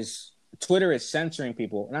 Twitter is censoring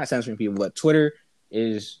people. Not censoring people, but Twitter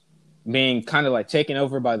is being kind of taken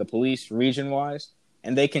over by the police region-wise,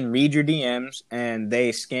 and they can read your DMs and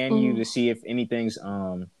they scan you to see if anything's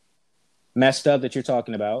messed up that you're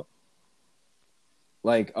talking about.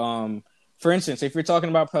 For instance, if you're talking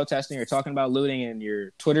about protesting or talking about looting in your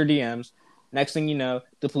Twitter DMs, next thing you know,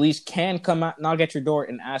 the police can come out, knock at your door,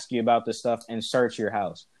 and ask you about this stuff and search your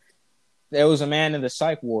house. There was a man in the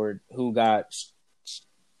psych ward who got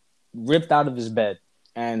ripped out of his bed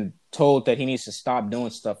and told that he needs to stop doing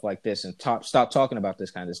stuff like this and stop talking about this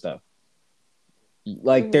kind of stuff.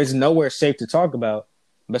 There's nowhere safe to talk about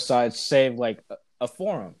besides save a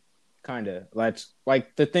forum, kind of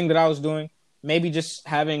like the thing that I was doing. Maybe just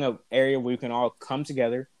having an area where you can all come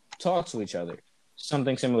together, talk to each other,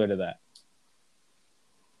 something similar to that.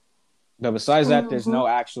 But besides that, there's no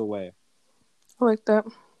actual way. I like that.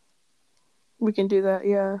 We can do that,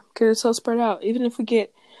 yeah. Because it's so spread out. Even if we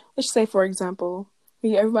get, let's say, for example,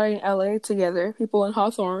 we get everybody in LA together, people in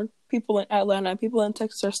Hawthorne, people in Atlanta, people in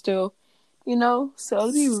Texas are still, so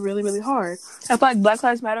it'll be really, really hard. I feel like Black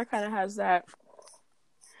Lives Matter kind of has that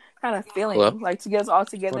kind of feeling, Hello? like to get us all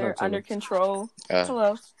together up, under control.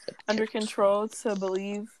 Under control to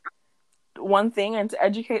believe one thing and to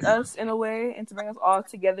educate us in a way and to bring us all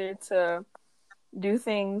together to do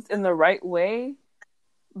things in the right way.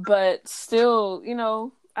 But still,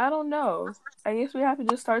 I don't know. I guess we have to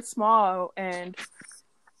just start small and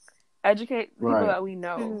educate the people that we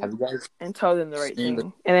know and tell them the right thing.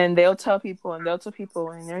 And then they'll tell people and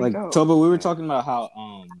there you go. Toba, we were talking about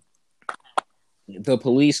how the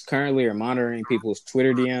police currently are monitoring people's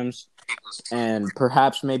Twitter DMs and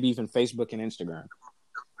perhaps maybe even Facebook and Instagram.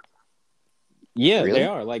 Yeah, really? They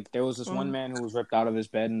are. Like, there was this one man who was ripped out of his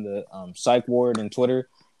bed in the psych ward in Twitter.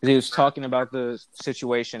 He was talking about the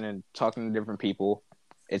situation and talking to different people,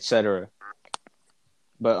 etc.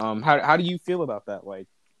 But how do you feel about that? Like,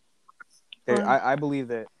 I believe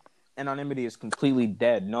that anonymity is completely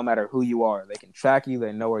dead. No matter who you are, they can track you.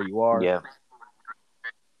 They know where you are. Yeah.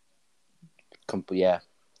 Yeah.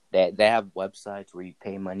 They have websites where you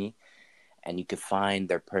pay money, and you can find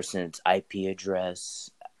their person's IP address,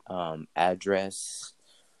 address,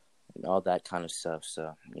 and all that kind of stuff.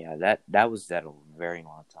 So yeah, that was a very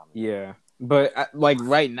long time ago. Yeah, but like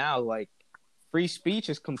right now, like free speech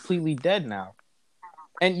is completely dead now.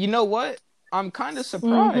 And you know what? I'm kind of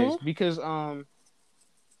surprised because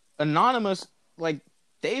Anonymous, like,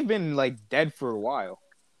 they've been like dead for a while.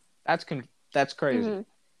 That's crazy.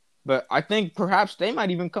 But I think perhaps they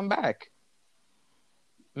might even come back.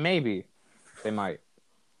 Maybe they might.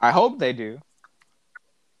 I hope they do.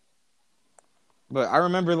 But I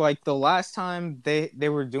remember, like, the last time they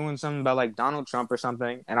were doing something about, like, Donald Trump or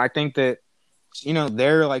something, and I think that,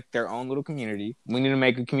 they're, like, their own little community. We need to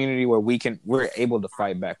make a community where we're able to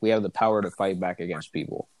fight back. We have the power to fight back against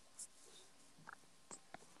people.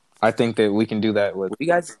 I think that we can do that with... Have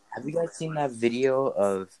you guys seen that video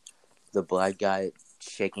of the black guy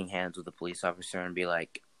shaking hands with a police officer and be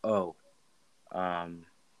like, not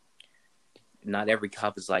every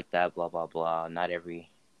cop is like that, blah, blah, blah, not every...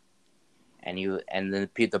 And then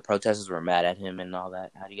the protesters were mad at him and all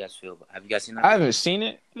that. How do you guys feel? Have you guys seen that? I haven't seen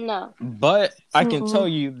it. No. But I can tell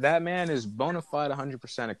you that man is bona fide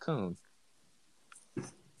 100% a coon.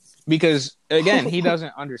 Because, again, he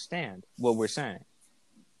doesn't understand what we're saying.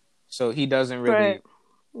 So he doesn't really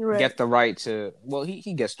get the right to... Well,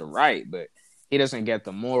 he gets the right, but he doesn't get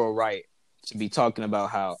the moral right to be talking about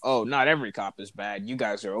how, not every cop is bad. You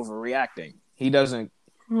guys are overreacting. He doesn't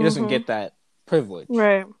get that privilege.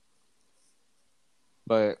 Right.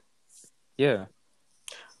 But, yeah.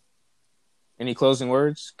 Any closing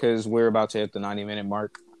words? Because we're about to hit the 90-minute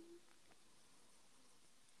mark.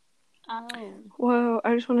 Well,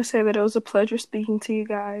 I just want to say that it was a pleasure speaking to you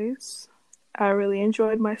guys. I really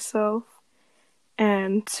enjoyed myself.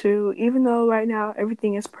 And even though right now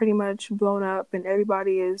everything is pretty much blown up and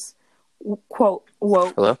everybody is, quote,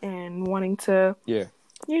 woke and wanting to,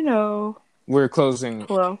 We're closing.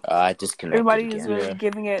 Hello. I disconnected. Everybody is really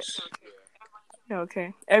giving it...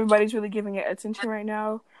 Okay. Everybody's really giving it attention right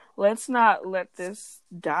now. Let's not let this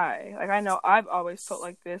die. Like, I know I've always felt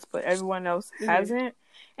like this, but everyone else hasn't.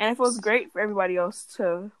 And it feels great for everybody else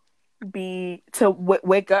to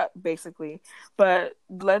wake up, basically. But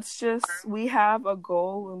we have a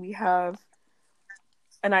goal and we have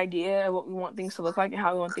an idea of what we want things to look like and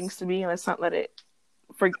how we want things to be, and let's not let it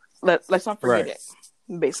let's not forget it,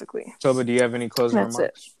 basically. Toba, do you have any closing remarks?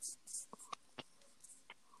 That's it.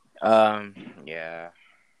 Yeah.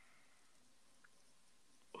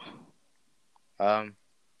 I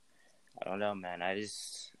don't know, man. I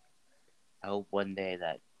hope one day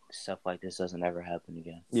that stuff like this doesn't ever happen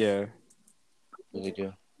again. Yeah. Really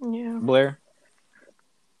do. Yeah. Blair?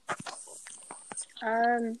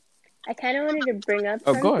 I kind of wanted to bring up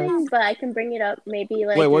something, but I can bring it up maybe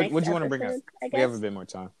like. Wait, what do you want to bring up? We have a bit more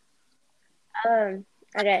time.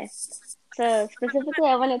 Okay. So specifically,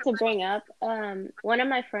 I wanted to bring up one of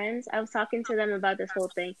my friends. I was talking to them about this whole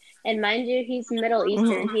thing, and mind you, he's Middle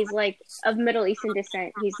Eastern. He's like of Middle Eastern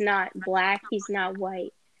descent. He's not black. He's not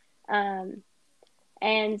white. And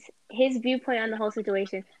his viewpoint on the whole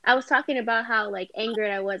situation. I was talking about how like angered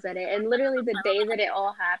I was at it, and literally the day that it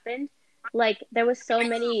all happened, like there was so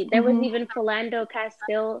many. There was even Philando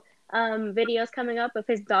Castile videos coming up of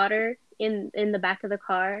his daughter in the back of the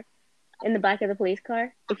car. In the back of the police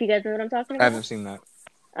car, if you guys know what I'm talking about. I haven't seen that.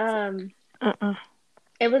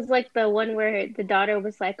 It was like the one where the daughter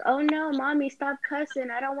was like, "Oh no, mommy, stop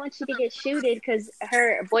cussing! I don't want you to get shooted," because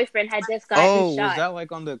her boyfriend had just gotten Oh, was shot that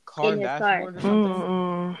like on the car in his car. dashboard or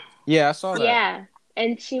something? Yeah, I saw that. Yeah,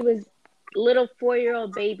 and she was little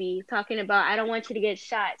 4-year-old baby talking about, "I don't want you to get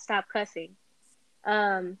shot. Stop cussing."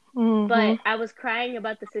 But I was crying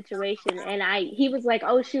about the situation, and he was like,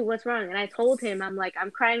 "Oh shoot, what's wrong?" And I told him, I'm like,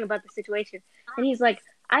 "I'm crying about the situation," and he's like,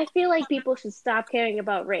 "I feel like people should stop caring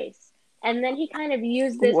about race." And then he kind of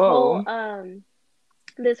used this whole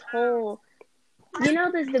this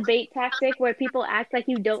debate tactic where people act like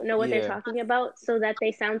you don't know what they're talking about so that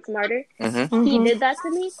they sound smarter. He did that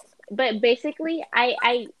to me. But basically,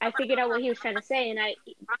 I figured out what he was trying to say, and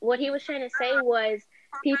what he was trying to say was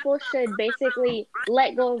people should basically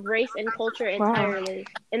let go of race and culture entirely,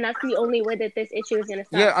 and that's the only way that this issue is going to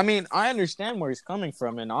stop. Yeah, I mean, I understand where he's coming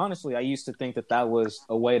from, and honestly, I used to think that was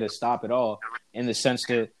a way to stop it all, in the sense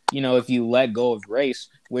that, if you let go of race,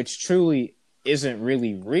 which truly isn't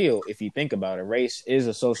really real if you think about it. Race is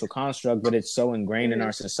a social construct, but it's so ingrained in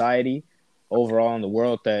our society overall in the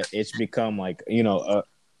world that it's become like,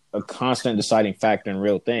 a constant deciding factor and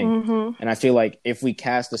real thing. And I feel like if we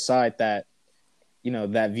cast aside that,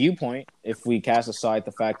 that viewpoint, if we cast aside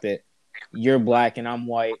the fact that you're black and I'm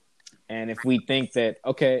white, and if we think that,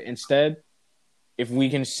 okay, instead, if we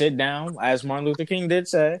can sit down, as Martin Luther King did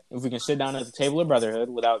say, if we can sit down at the table of brotherhood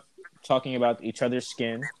without talking about each other's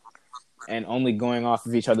skin and only going off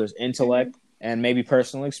of each other's intellect and maybe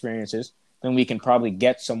personal experiences, then we can probably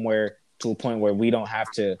get somewhere to a point where we don't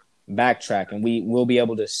have to backtrack, and we will be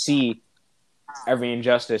able to see every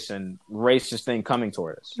injustice and racist thing coming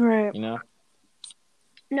toward us. Right.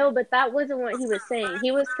 No, but that wasn't what he was saying.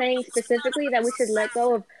 He was saying specifically that we should let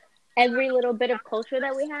go of every little bit of culture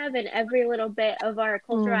that we have and every little bit of our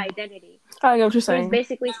cultural identity. I know what you're saying. He was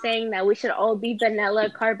basically saying that we should all be vanilla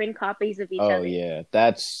carbon copies of each other. Oh, yeah.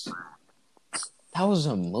 That was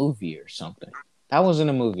a movie or something. That wasn't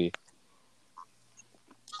a movie.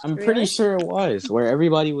 I'm pretty sure it was, where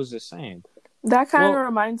everybody was the same. That kind of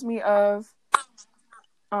reminds me of,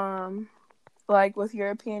 like what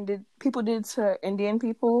people did to Indian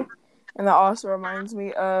people, and that also reminds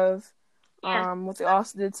me of, what they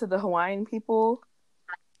also did to the Hawaiian people.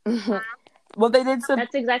 What they did to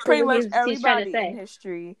That's exactly pretty what much everybody he's trying to say in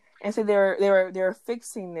history, and so they were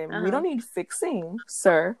fixing them. We don't need fixing,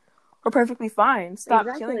 sir. We're perfectly fine. Stop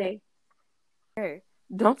killing it. Hey,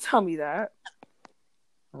 don't tell me that.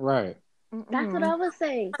 Right. That's what I was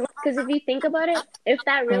saying. Because if you think about it, if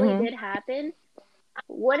that really did happen,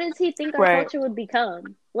 what does he think our culture would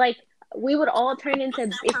become? Like, we would all turn into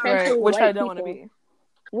essentially which white I don't people. Want to be.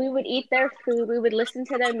 We would eat their food. We would listen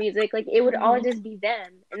to their music. Like, it would all just be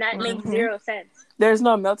them. And that makes zero sense. There's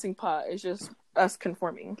no melting pot. It's just us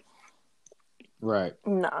conforming. Right.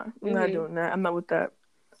 Nah, I'm not doing that. I'm not with that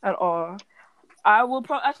at all. I will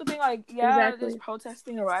actually think like, this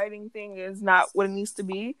protesting or rioting thing is not what it needs to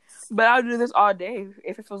be, but I'll do this all day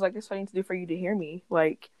if it feels like it's what I need to do for you to hear me.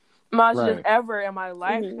 Like, I'm not just ever in my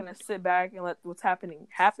life gonna sit back and let what's happening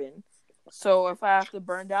happen. So if I have to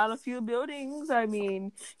burn down a few buildings, I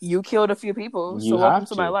mean, you killed a few people, so welcome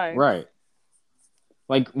to my life. Right.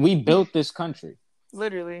 Like, we built this country.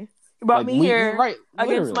 Literally. You brought me here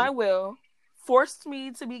against my will, forced me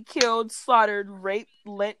to be killed, slaughtered, raped,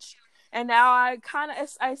 lynched, and now I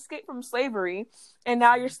escaped from slavery, and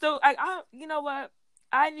now you're still, you know what?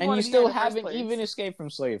 And you still haven't even escaped from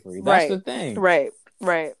slavery. That's the thing. Right.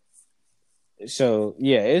 So,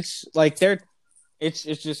 yeah, it's like it's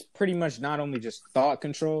just pretty much not only just thought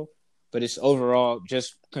control, but it's overall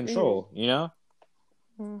just control,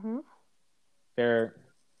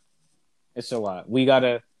 It's a lot. We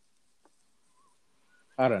gotta,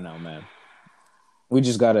 I don't know, man. We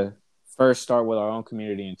just gotta first start with our own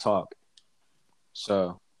community and talk.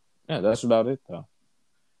 So, yeah, that's about it, though.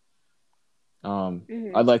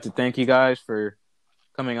 I'd like to thank you guys for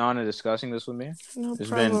coming on and discussing this with me. It's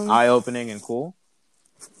been eye-opening and cool.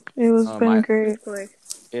 It was been great.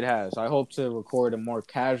 It has. I hope to record a more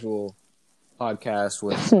casual podcast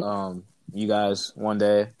with you guys one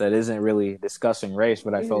day that isn't really discussing race,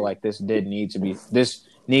 but I feel like this needed to be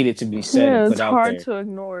said and put out there. It's hard to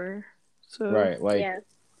ignore. So. Right.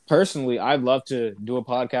 Personally, I'd love to do a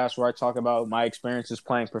podcast where I talk about my experiences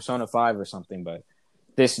playing Persona 5 or something, but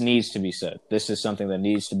this needs to be said. This is something that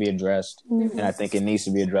needs to be addressed, and I think it needs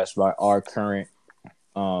to be addressed by our current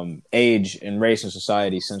age and race in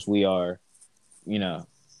society, since we are,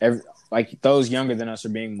 those younger than us are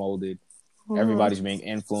being molded. Everybody's being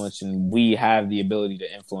influenced, and we have the ability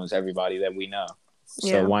to influence everybody that we know.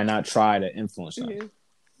 So why not try to influence them?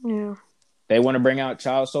 Yeah. They want to bring out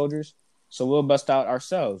child soldiers, so we'll bust out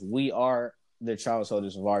ourselves. We are the child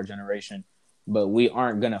soldiers of our generation, but we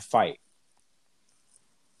aren't gonna fight.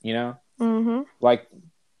 You know, like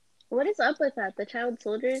what is up with that? The child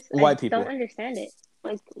soldiers, white I people don't understand it.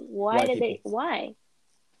 Like, why did they? Why?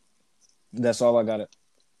 That's all I got.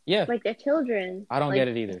 Yeah, like they're children. I don't get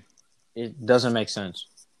it either. It doesn't make sense.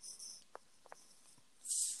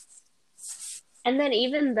 And then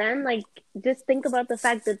even then, like, just think about the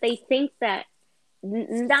fact that they think that,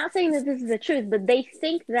 not saying that this is the truth, but they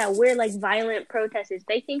think that we're like violent protesters.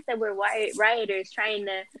 They think that we're rioters trying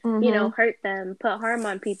to, you know, hurt them, put harm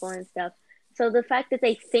on people and stuff. So the fact that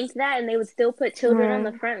they think that and they would still put children on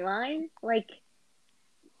the front line, like,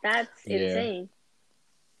 that's insane.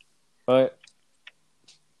 But,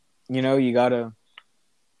 you know, you gotta,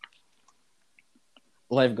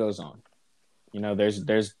 life goes on. You know, there's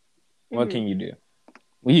what can you do?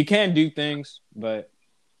 Well, you can do things, but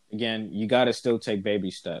again, you gotta still take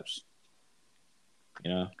baby steps.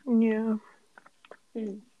 You know? Yeah.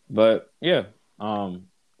 But yeah.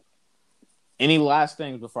 Any last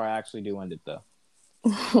things before I actually do end it though?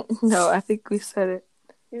 No, I think we said it.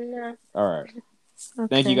 No. All right. Okay.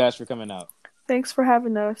 Thank you guys for coming out. Thanks for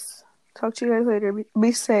having us. Talk to you guys later.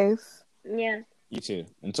 Be safe. Yeah. You too.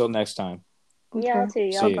 Until next time. Okay. Yeah, I'll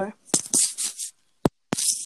see you. Bye.